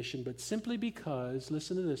recognition, but simply because,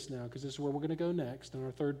 listen to this now, because this is where we're going to go next, on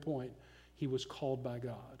our third point, he was called by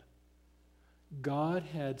God. God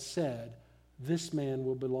had said, this man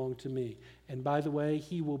will belong to me. And by the way,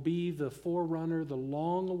 he will be the forerunner, the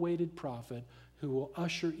long-awaited prophet who will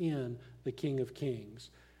usher in the King of Kings.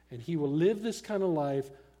 And he will live this kind of life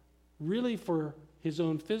really for his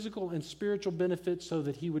own physical and spiritual benefit so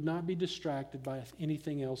that he would not be distracted by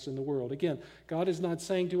anything else in the world. Again, God is not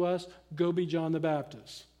saying to us, go be John the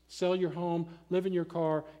Baptist. Sell your home, live in your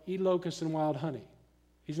car, eat locusts and wild honey.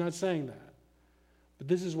 He's not saying that. But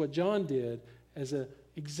this is what John did as an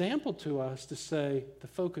example to us to say the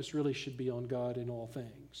focus really should be on God in all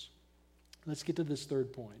things. Let's get to this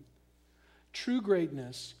third point. True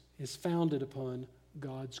greatness is founded upon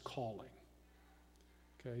God's calling.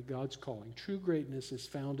 Okay, God's calling. True greatness is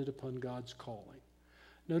founded upon God's calling.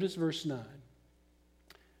 Notice verse 9.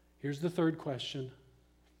 Here's the third question.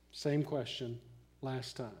 Same question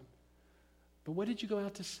last time. But what did you go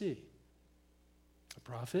out to see? A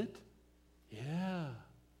prophet? Yeah,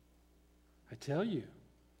 I tell you,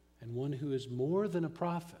 and one who is more than a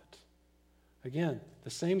prophet. Again, the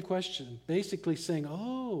same question, basically saying,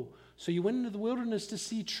 oh, so you went into the wilderness to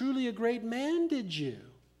see truly a great man, did you?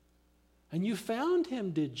 And you found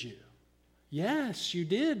him, did you? Yes, you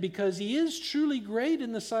did, because he is truly great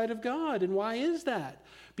in the sight of God. And why is that?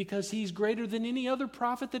 Because he's greater than any other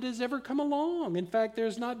prophet that has ever come along. In fact,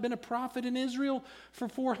 there's not been a prophet in Israel for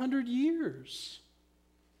 400 years.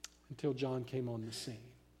 Until John came on the scene.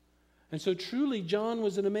 And so truly, John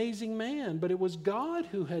was an amazing man, but it was God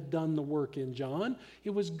who had done the work in John.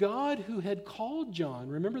 It was God who had called John.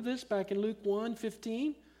 Remember this back in Luke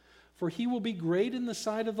 1:15? For he will be great in the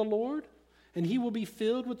sight of the Lord, and he will be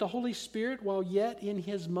filled with the Holy Spirit while yet in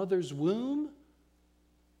his mother's womb.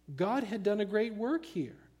 God had done a great work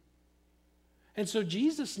here. And so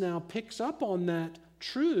Jesus now picks up on that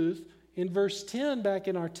truth in verse 10 back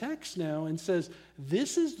in our text now and says,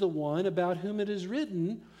 "This is the one about whom it is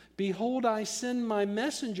written, 'Behold, I send my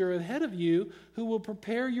messenger ahead of you who will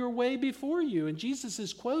prepare your way before you.'" And Jesus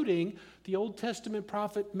is quoting the Old Testament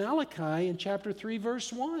prophet Malachi in chapter 3,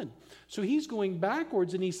 verse 1. So he's going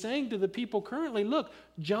backwards and he's saying to the people currently, look,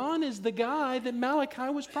 John is the guy that Malachi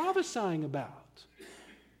was prophesying about.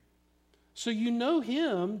 So you know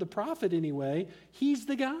him, the prophet anyway, he's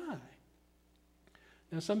the guy.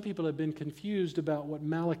 Now, some people have been confused about what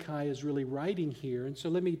Malachi is really writing here, and so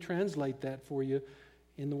let me translate that for you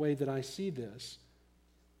in the way that I see this.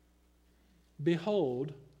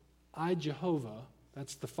 "Behold, I, Jehovah,"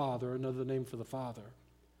 that's the Father, another name for the Father,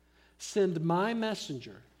 "send my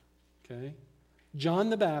messenger," okay, John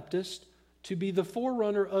the Baptist, "to be the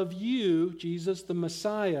forerunner of you," Jesus the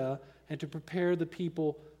Messiah, "and to prepare the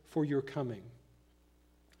people for your coming."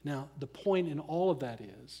 Now, the point in all of that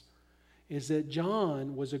is that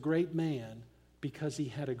John was a great man because he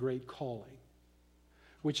had a great calling,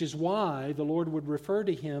 which is why the Lord would refer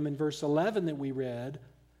to him in verse 11 that we read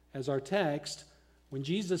as our text when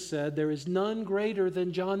Jesus said, "There is none greater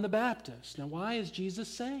than John the Baptist." Now, why is Jesus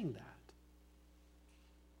saying that?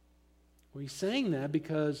 Well, he's saying that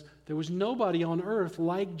because there was nobody on earth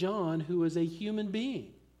like John who was a human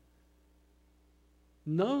being.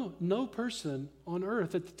 No person on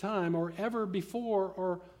earth at the time or ever before,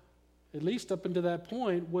 or at least up until that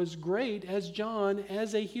point, was great as John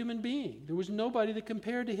as a human being. There was nobody that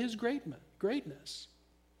compared to his greatness.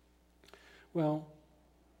 Well,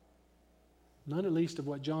 none at least of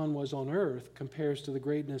what John was on earth compares to the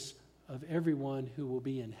greatness of everyone who will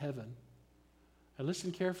be in heaven. Now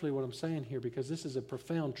listen carefully to what I'm saying here, because this is a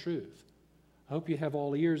profound truth. I hope you have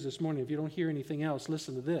all ears this morning. If you don't hear anything else,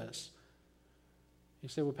 listen to this. You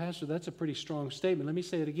say, "Well, Pastor, that's a pretty strong statement." Let me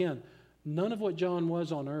say it again. None of what John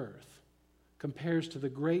was on earth compares to the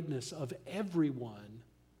greatness of everyone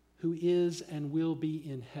who is and will be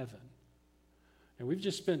in heaven. And we've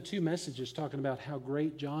just spent 2 messages talking about how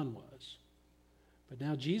great John was. But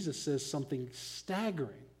now Jesus says something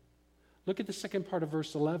staggering. Look at the second part of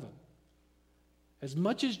verse 11. As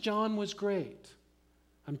much as John was great,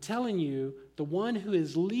 I'm telling you, the one who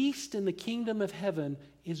is least in the kingdom of heaven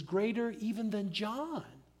is greater even than John.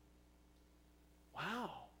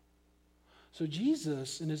 Wow. So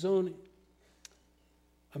Jesus, in his own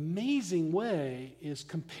amazing way, is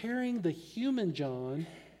comparing the human John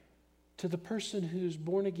to the person who's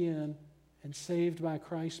born again and saved by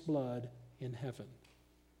Christ's blood in heaven.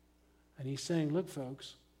 And he's saying, look,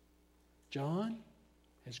 folks, John,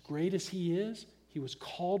 as great as he is, he was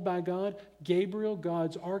called by God. Gabriel,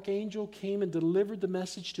 God's archangel, came and delivered the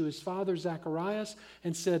message to his father Zacharias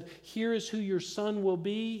and said, "Here is who your son will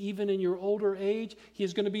be, even in your older age. He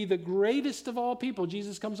is going to be the greatest of all people."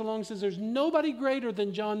 Jesus comes along and says, "There's nobody greater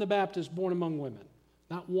than John the Baptist born among women.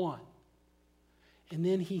 Not one." And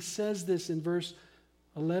then he says this in verse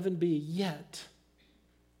 11b, "Yet,"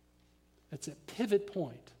 that's a pivot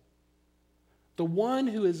point, "the one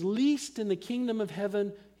who is least in the kingdom of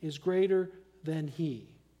heaven is greater than he."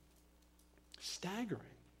 Staggering.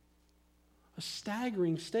 A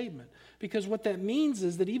staggering statement. Because what that means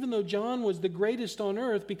is that even though John was the greatest on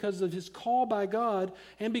earth because of his call by God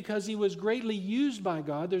and because he was greatly used by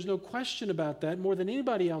God, there's no question about that, more than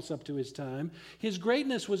anybody else up to his time, his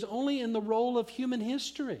greatness was only in the role of human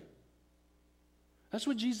history. That's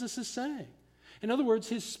what Jesus is saying. In other words,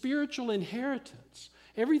 his spiritual inheritance,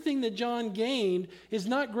 everything that John gained, is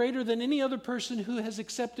not greater than any other person who has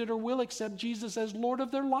accepted or will accept Jesus as Lord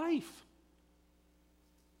of their life.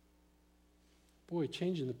 Boy,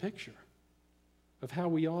 changing the picture of how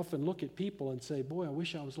we often look at people and say, "Boy, I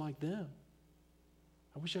wish I was like them.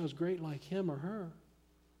 I wish I was great like him or her."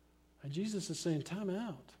 And Jesus is saying, time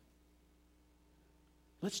out.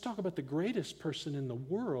 Let's talk about the greatest person in the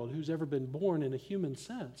world who's ever been born in a human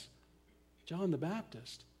sense, John the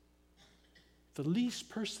Baptist. The least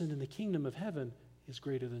person in the kingdom of heaven is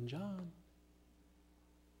greater than John.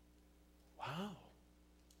 Wow.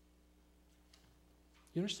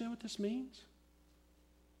 You understand what this means?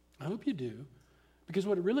 I hope you do. Because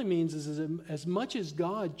what it really means is as much as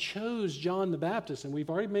God chose John the Baptist, and we've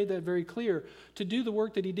already made that very clear, to do the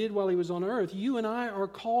work that he did while he was on earth, you and I are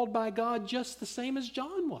called by God just the same as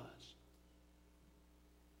John was.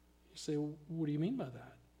 You say, well, what do you mean by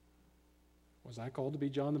that? Was I called to be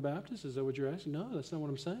John the Baptist? Is that what you're asking? No, that's not what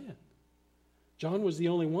I'm saying. John was the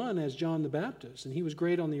only one as John the Baptist, and he was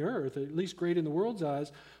great on the earth, at least great in the world's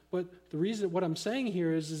eyes. But the reason, what I'm saying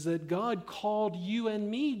here is that God called you and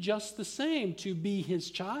me just the same to be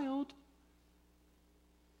his child.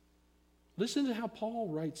 Listen to how Paul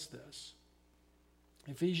writes this.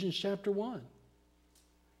 Ephesians chapter 1.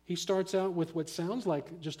 He starts out with what sounds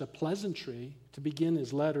like just a pleasantry to begin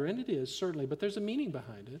his letter, and it is, certainly, but there's a meaning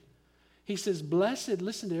behind it. He says, blessed,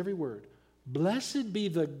 listen to every word, blessed be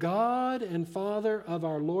the God and Father of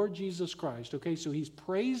our Lord Jesus Christ. Okay, so he's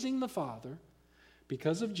praising the Father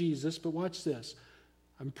because of Jesus, but watch this.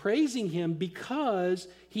 I'm praising him because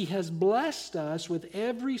he has blessed us with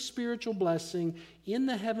every spiritual blessing in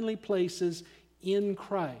the heavenly places in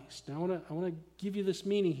Christ. Now, I want to give you this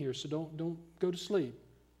meaning here, so don't go to sleep.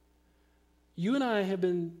 You and I have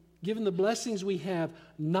been given the blessings we have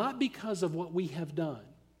not because of what we have done.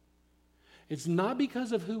 It's not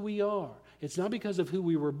because of who we are. It's not because of who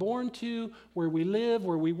we were born to, where we live,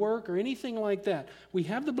 where we work, or anything like that. We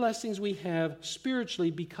have the blessings we have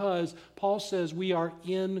spiritually because Paul says we are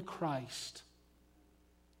in Christ.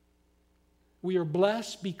 We are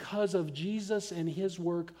blessed because of Jesus and his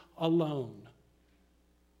work alone.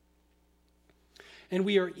 And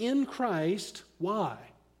we are in Christ. Why?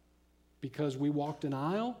 Because we walked an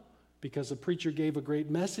aisle, because a preacher gave a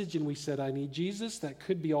great message and we said, I need Jesus. That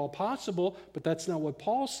could be all possible, but that's not what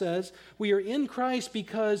Paul says. We are in Christ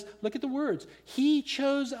because, look at the words, he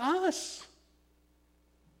chose us.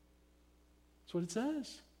 That's what it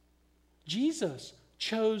says. Jesus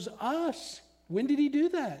chose us. When did he do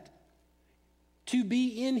that? To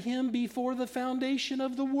be in him before the foundation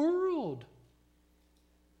of the world.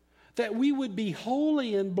 That we would be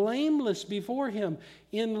holy and blameless before him.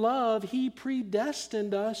 In love, he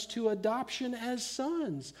predestined us to adoption as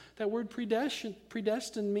sons. That word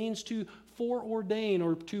predestined means to foreordain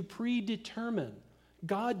or to predetermine.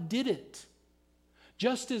 God did it.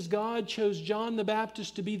 Just as God chose John the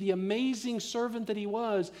Baptist to be the amazing servant that he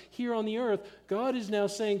was here on the earth, God is now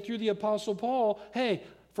saying through the Apostle Paul, hey,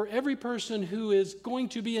 for every person who is going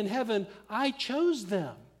to be in heaven, I chose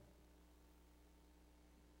them.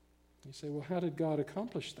 You say, well, how did God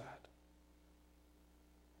accomplish that?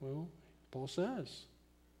 Well, Paul says,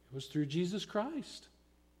 it was through Jesus Christ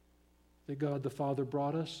that God the Father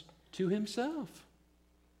brought us to himself.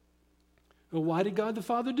 Well, why did God the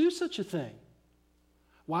Father do such a thing?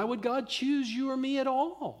 Why would God choose you or me at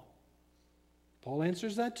all? Paul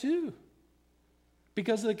answers that too.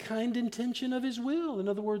 Because of the kind intention of his will. In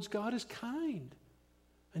other words, God is kind,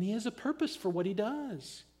 and he has a purpose for what he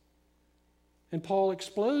does. And Paul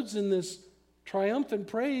explodes in this triumphant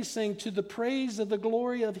praise, saying, to the praise of the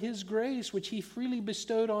glory of his grace, which he freely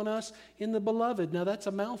bestowed on us in the beloved. Now that's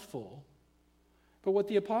a mouthful. But what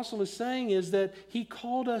the apostle is saying is that he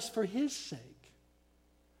called us for his sake,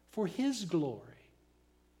 for his glory,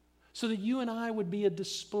 so that you and I would be a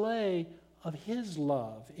display of his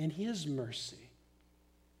love and his mercy.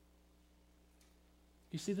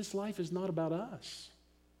 You see, this life is not about us.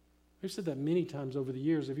 We've said that many times over the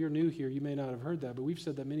years. If you're new here, you may not have heard that, but we've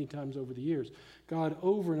said that many times over the years. God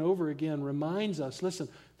over and over again reminds us, listen,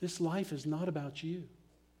 this life is not about you.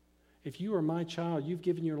 If you are my child, you've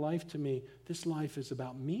given your life to me, this life is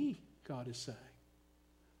about me, God is saying.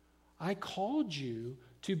 I called you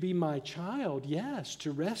to be my child, yes,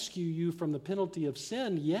 to rescue you from the penalty of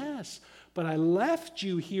sin, yes, but I left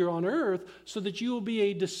you here on earth so that you will be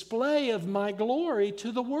a display of my glory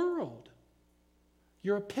to the world.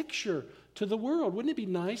 You're a picture to the world. Wouldn't it be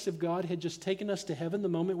nice if God had just taken us to heaven the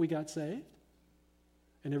moment we got saved?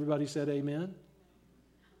 And everybody said amen?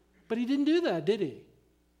 But he didn't do that, did he?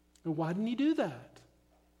 And why didn't he do that?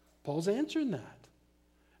 Paul's answering that.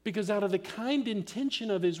 Because out of the kind intention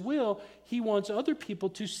of his will, he wants other people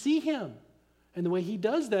to see him. And the way he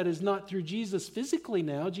does that is not through Jesus physically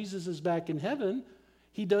now. Jesus is back in heaven.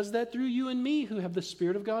 He does that through you and me who have the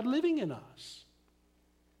Spirit of God living in us.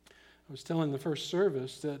 I was telling the first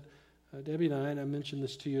service that Debbie and I mentioned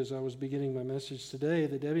this to you as I was beginning my message today,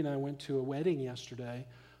 that Debbie and I went to a wedding yesterday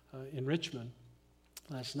in Richmond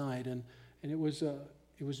last night. And it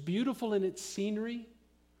was beautiful in its scenery.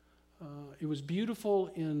 It was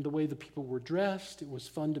beautiful in the way the people were dressed. It was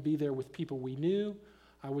fun to be there with people we knew.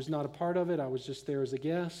 I was not a part of it. I was just there as a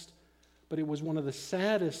guest. But it was one of the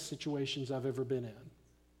saddest situations I've ever been in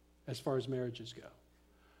as far as marriages go.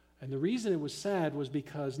 And the reason it was sad was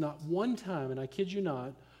because not one time, and I kid you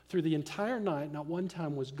not, through the entire night, not one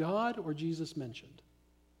time was God or Jesus mentioned.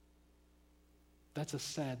 That's a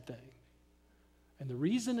sad thing. And the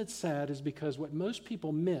reason it's sad is because what most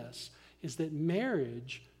people miss is that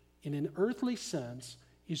marriage, in an earthly sense,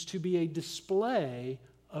 is to be a display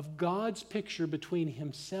of God's picture between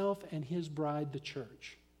himself and his bride, the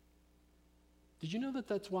church. Did you know that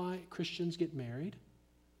that's why Christians get married?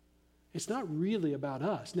 It's not really about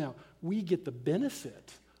us. Now, we get the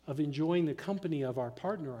benefit of enjoying the company of our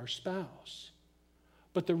partner, our spouse.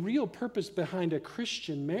 But the real purpose behind a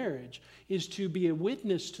Christian marriage is to be a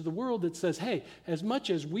witness to the world that says, hey, as much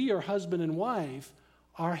as we are husband and wife,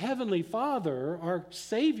 our Heavenly Father, our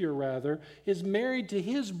Savior rather, is married to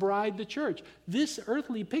His bride, the church. This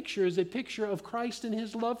earthly picture is a picture of Christ and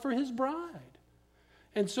His love for His bride.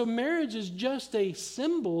 And so marriage is just a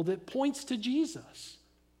symbol that points to Jesus.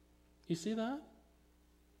 You see that?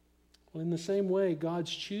 Well, in the same way,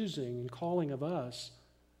 God's choosing and calling of us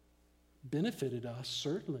benefited us,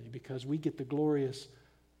 certainly, because we get the glorious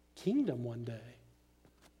kingdom one day.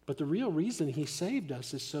 But the real reason He saved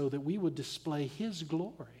us is so that we would display His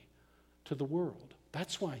glory to the world.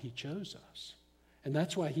 That's why He chose us. And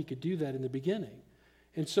that's why He could do that in the beginning.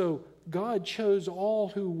 And so God chose all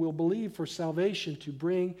who will believe for salvation to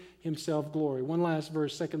bring Himself glory. One last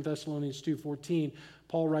verse, 2 Thessalonians 2:14.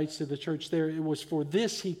 Paul writes to the church there, it was for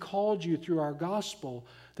this He called you through our gospel,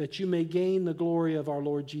 that you may gain the glory of our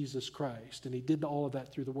Lord Jesus Christ. And He did all of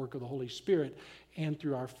that through the work of the Holy Spirit and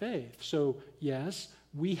through our faith. So, yes,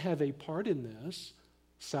 we have a part in this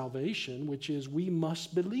salvation, which is we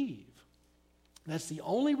must believe. That's the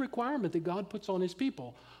only requirement that God puts on His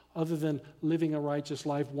people, other than living a righteous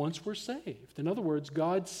life once we're saved. In other words,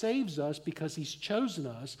 God saves us because He's chosen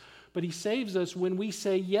us, but He saves us when we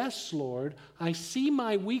say, yes, Lord, I see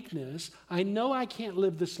my weakness. I know I can't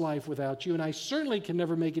live this life without You, and I certainly can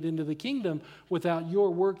never make it into the kingdom without Your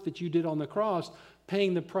work that You did on the cross,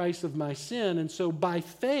 paying the price of my sin. And so by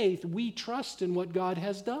faith, we trust in what God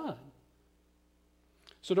has done.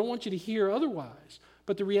 So I don't want you to hear otherwise.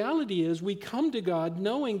 But the reality is we come to God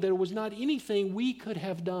knowing there was not anything we could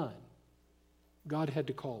have done. God had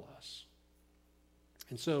to call us.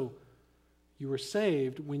 And so you were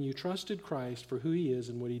saved when you trusted Christ for who He is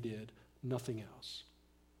and what He did, nothing else.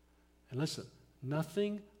 And listen,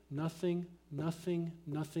 nothing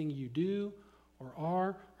you do or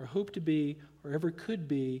are or hope to be or ever could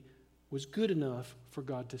be was good enough for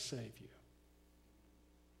God to save you.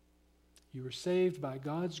 You were saved by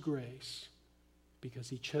God's grace because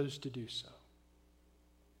He chose to do so.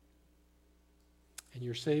 And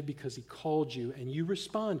you're saved because He called you and you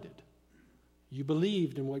responded. You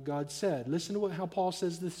believed in what God said. Listen to how Paul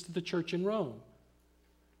says this to the church in Rome.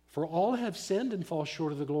 For all have sinned and fall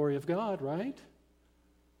short of the glory of God, right?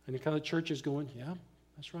 And the kind of church is going, yeah,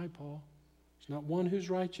 that's right, Paul. There's not one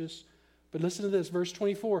who's righteous. But listen to this, verse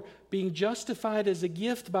 24. Being justified as a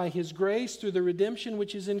gift by His grace through the redemption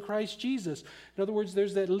which is in Christ Jesus. In other words,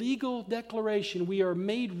 there's that legal declaration. We are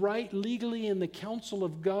made right legally in the counsel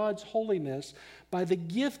of God's holiness by the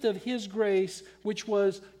gift of His grace, which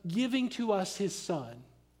was giving to us His Son,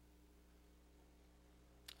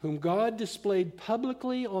 whom God displayed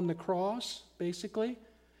publicly on the cross, basically,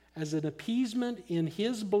 as an appeasement in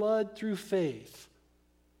His blood through faith.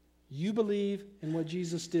 You believe in what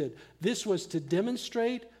Jesus did. This was to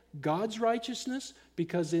demonstrate God's righteousness,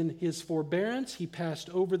 because in His forbearance He passed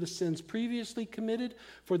over the sins previously committed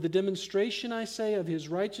for the demonstration, I say, of His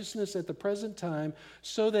righteousness at the present time,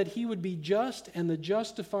 so that He would be just and the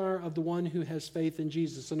justifier of the one who has faith in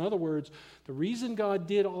Jesus. In other words, the reason God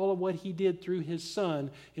did all of what He did through His Son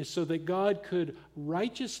is so that God could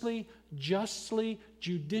righteously, justly,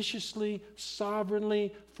 judiciously,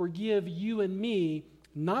 sovereignly forgive you and me,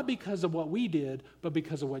 not because of what we did, but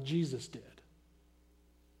because of what Jesus did.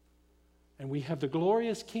 And we have the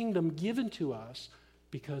glorious kingdom given to us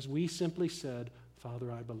because we simply said,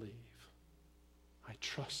 Father, I believe. I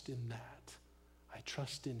trust in that. I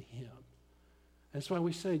trust in Him. That's why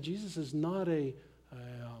we say Jesus is not He's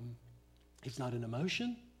not an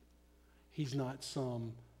emotion. He's not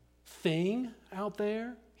some thing out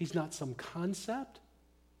there. He's not some concept.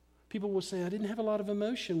 People will say, I didn't have a lot of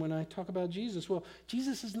emotion when I talk about Jesus. Well,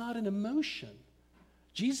 Jesus is not an emotion.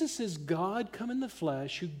 Jesus is God come in the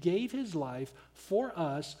flesh who gave His life for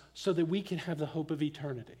us so that we can have the hope of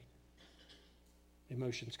eternity.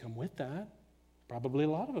 Emotions come with that, probably a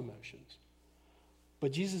lot of emotions.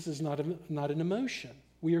 But Jesus is not an emotion.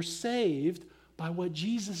 We are saved by what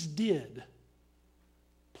Jesus did.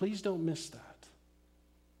 Please don't miss that.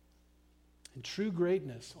 And true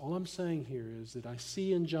greatness, all I'm saying here is that I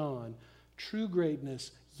see in John true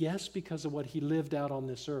greatness, yes, because of what He lived out on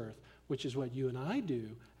this earth, which is what you and I do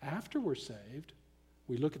after we're saved.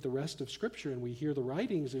 We look at the rest of Scripture and we hear the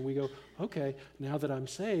writings and we go, okay, now that I'm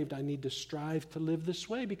saved, I need to strive to live this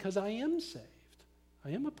way because I am saved. I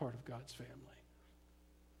am a part of God's family.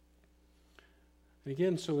 And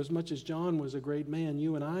again, so as much as John was a great man,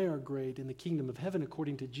 you and I are great in the kingdom of heaven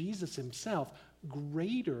according to Jesus Himself,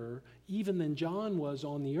 greater even than John was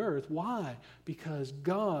on the earth. Why? Because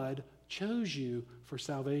God chose you for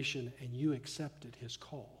salvation and you accepted His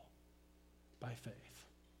call by faith.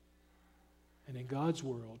 And in God's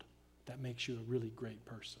world, that makes you a really great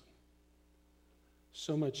person.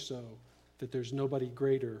 So much so that there's nobody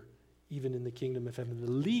greater even in the kingdom of heaven.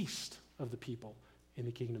 The least of the people in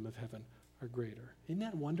the kingdom of heaven are greater. Isn't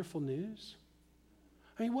that wonderful news?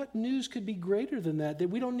 I mean, what news could be greater than that? That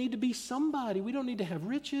we don't need to be somebody. We don't need to have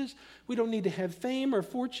riches. We don't need to have fame or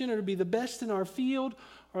fortune or to be the best in our field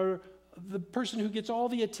or the person who gets all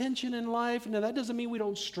the attention in life. Now, that doesn't mean we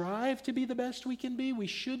don't strive to be the best we can be. We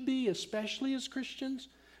should be, especially as Christians.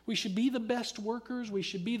 We should be the best workers. We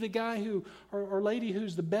should be the guy who, or lady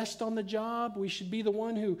who's the best on the job. We should be the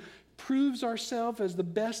one who proves ourselves as the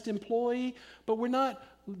best employee. But we're not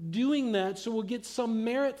doing that so we'll get some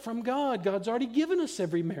merit from God. God's already given us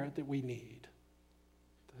every merit that we need.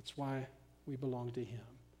 That's why we belong to Him.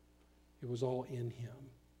 It was all in Him.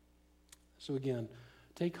 So again,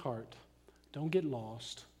 take heart. Don't get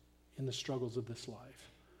lost in the struggles of this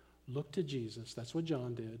life. Look to Jesus. That's what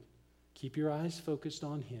John did. Keep your eyes focused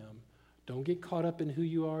on Him. Don't get caught up in who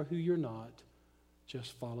you are, who you're not.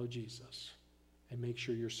 Just follow Jesus and make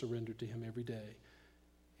sure you're surrendered to Him every day.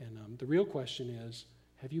 And the real question is,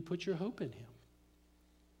 have you put your hope in Him?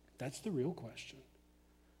 That's the real question.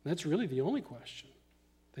 That's really the only question,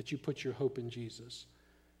 that you put your hope in Jesus.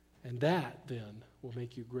 And that, then, will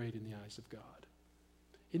make you great in the eyes of God.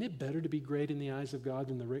 Isn't it better to be great in the eyes of God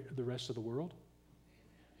than the rest of the world?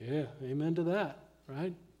 Yeah, amen to that,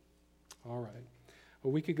 right? All right.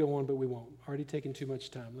 Well, we could go on, but we won't. Already taken too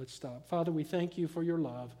much time. Let's stop. Father, we thank You for Your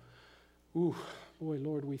love. Ooh, boy,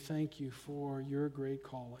 Lord, we thank You for Your great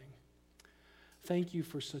calling. Thank You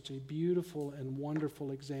for such a beautiful and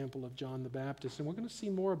wonderful example of John the Baptist. And we're going to see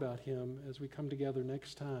more about him as we come together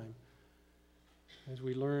next time, as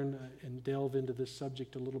we learn and delve into this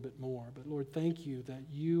subject a little bit more. But Lord, thank You that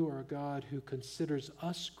You are a God who considers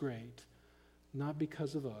us great, not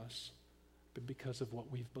because of us, but because of what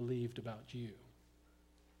we've believed about You.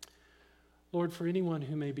 Lord, for anyone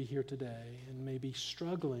who may be here today and may be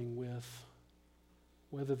struggling with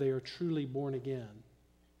whether they are truly born again,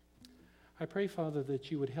 I pray, Father,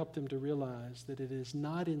 that You would help them to realize that it is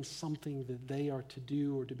not in something that they are to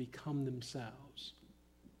do or to become themselves,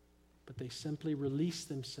 but they simply release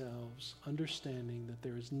themselves, understanding that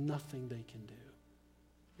there is nothing they can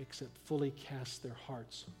do except fully cast their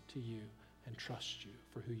hearts to You and trust You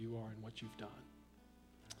for who You are and what You've done.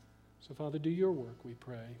 So, Father, do Your work, we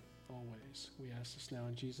pray, always. We ask this now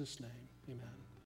in Jesus' name. Amen.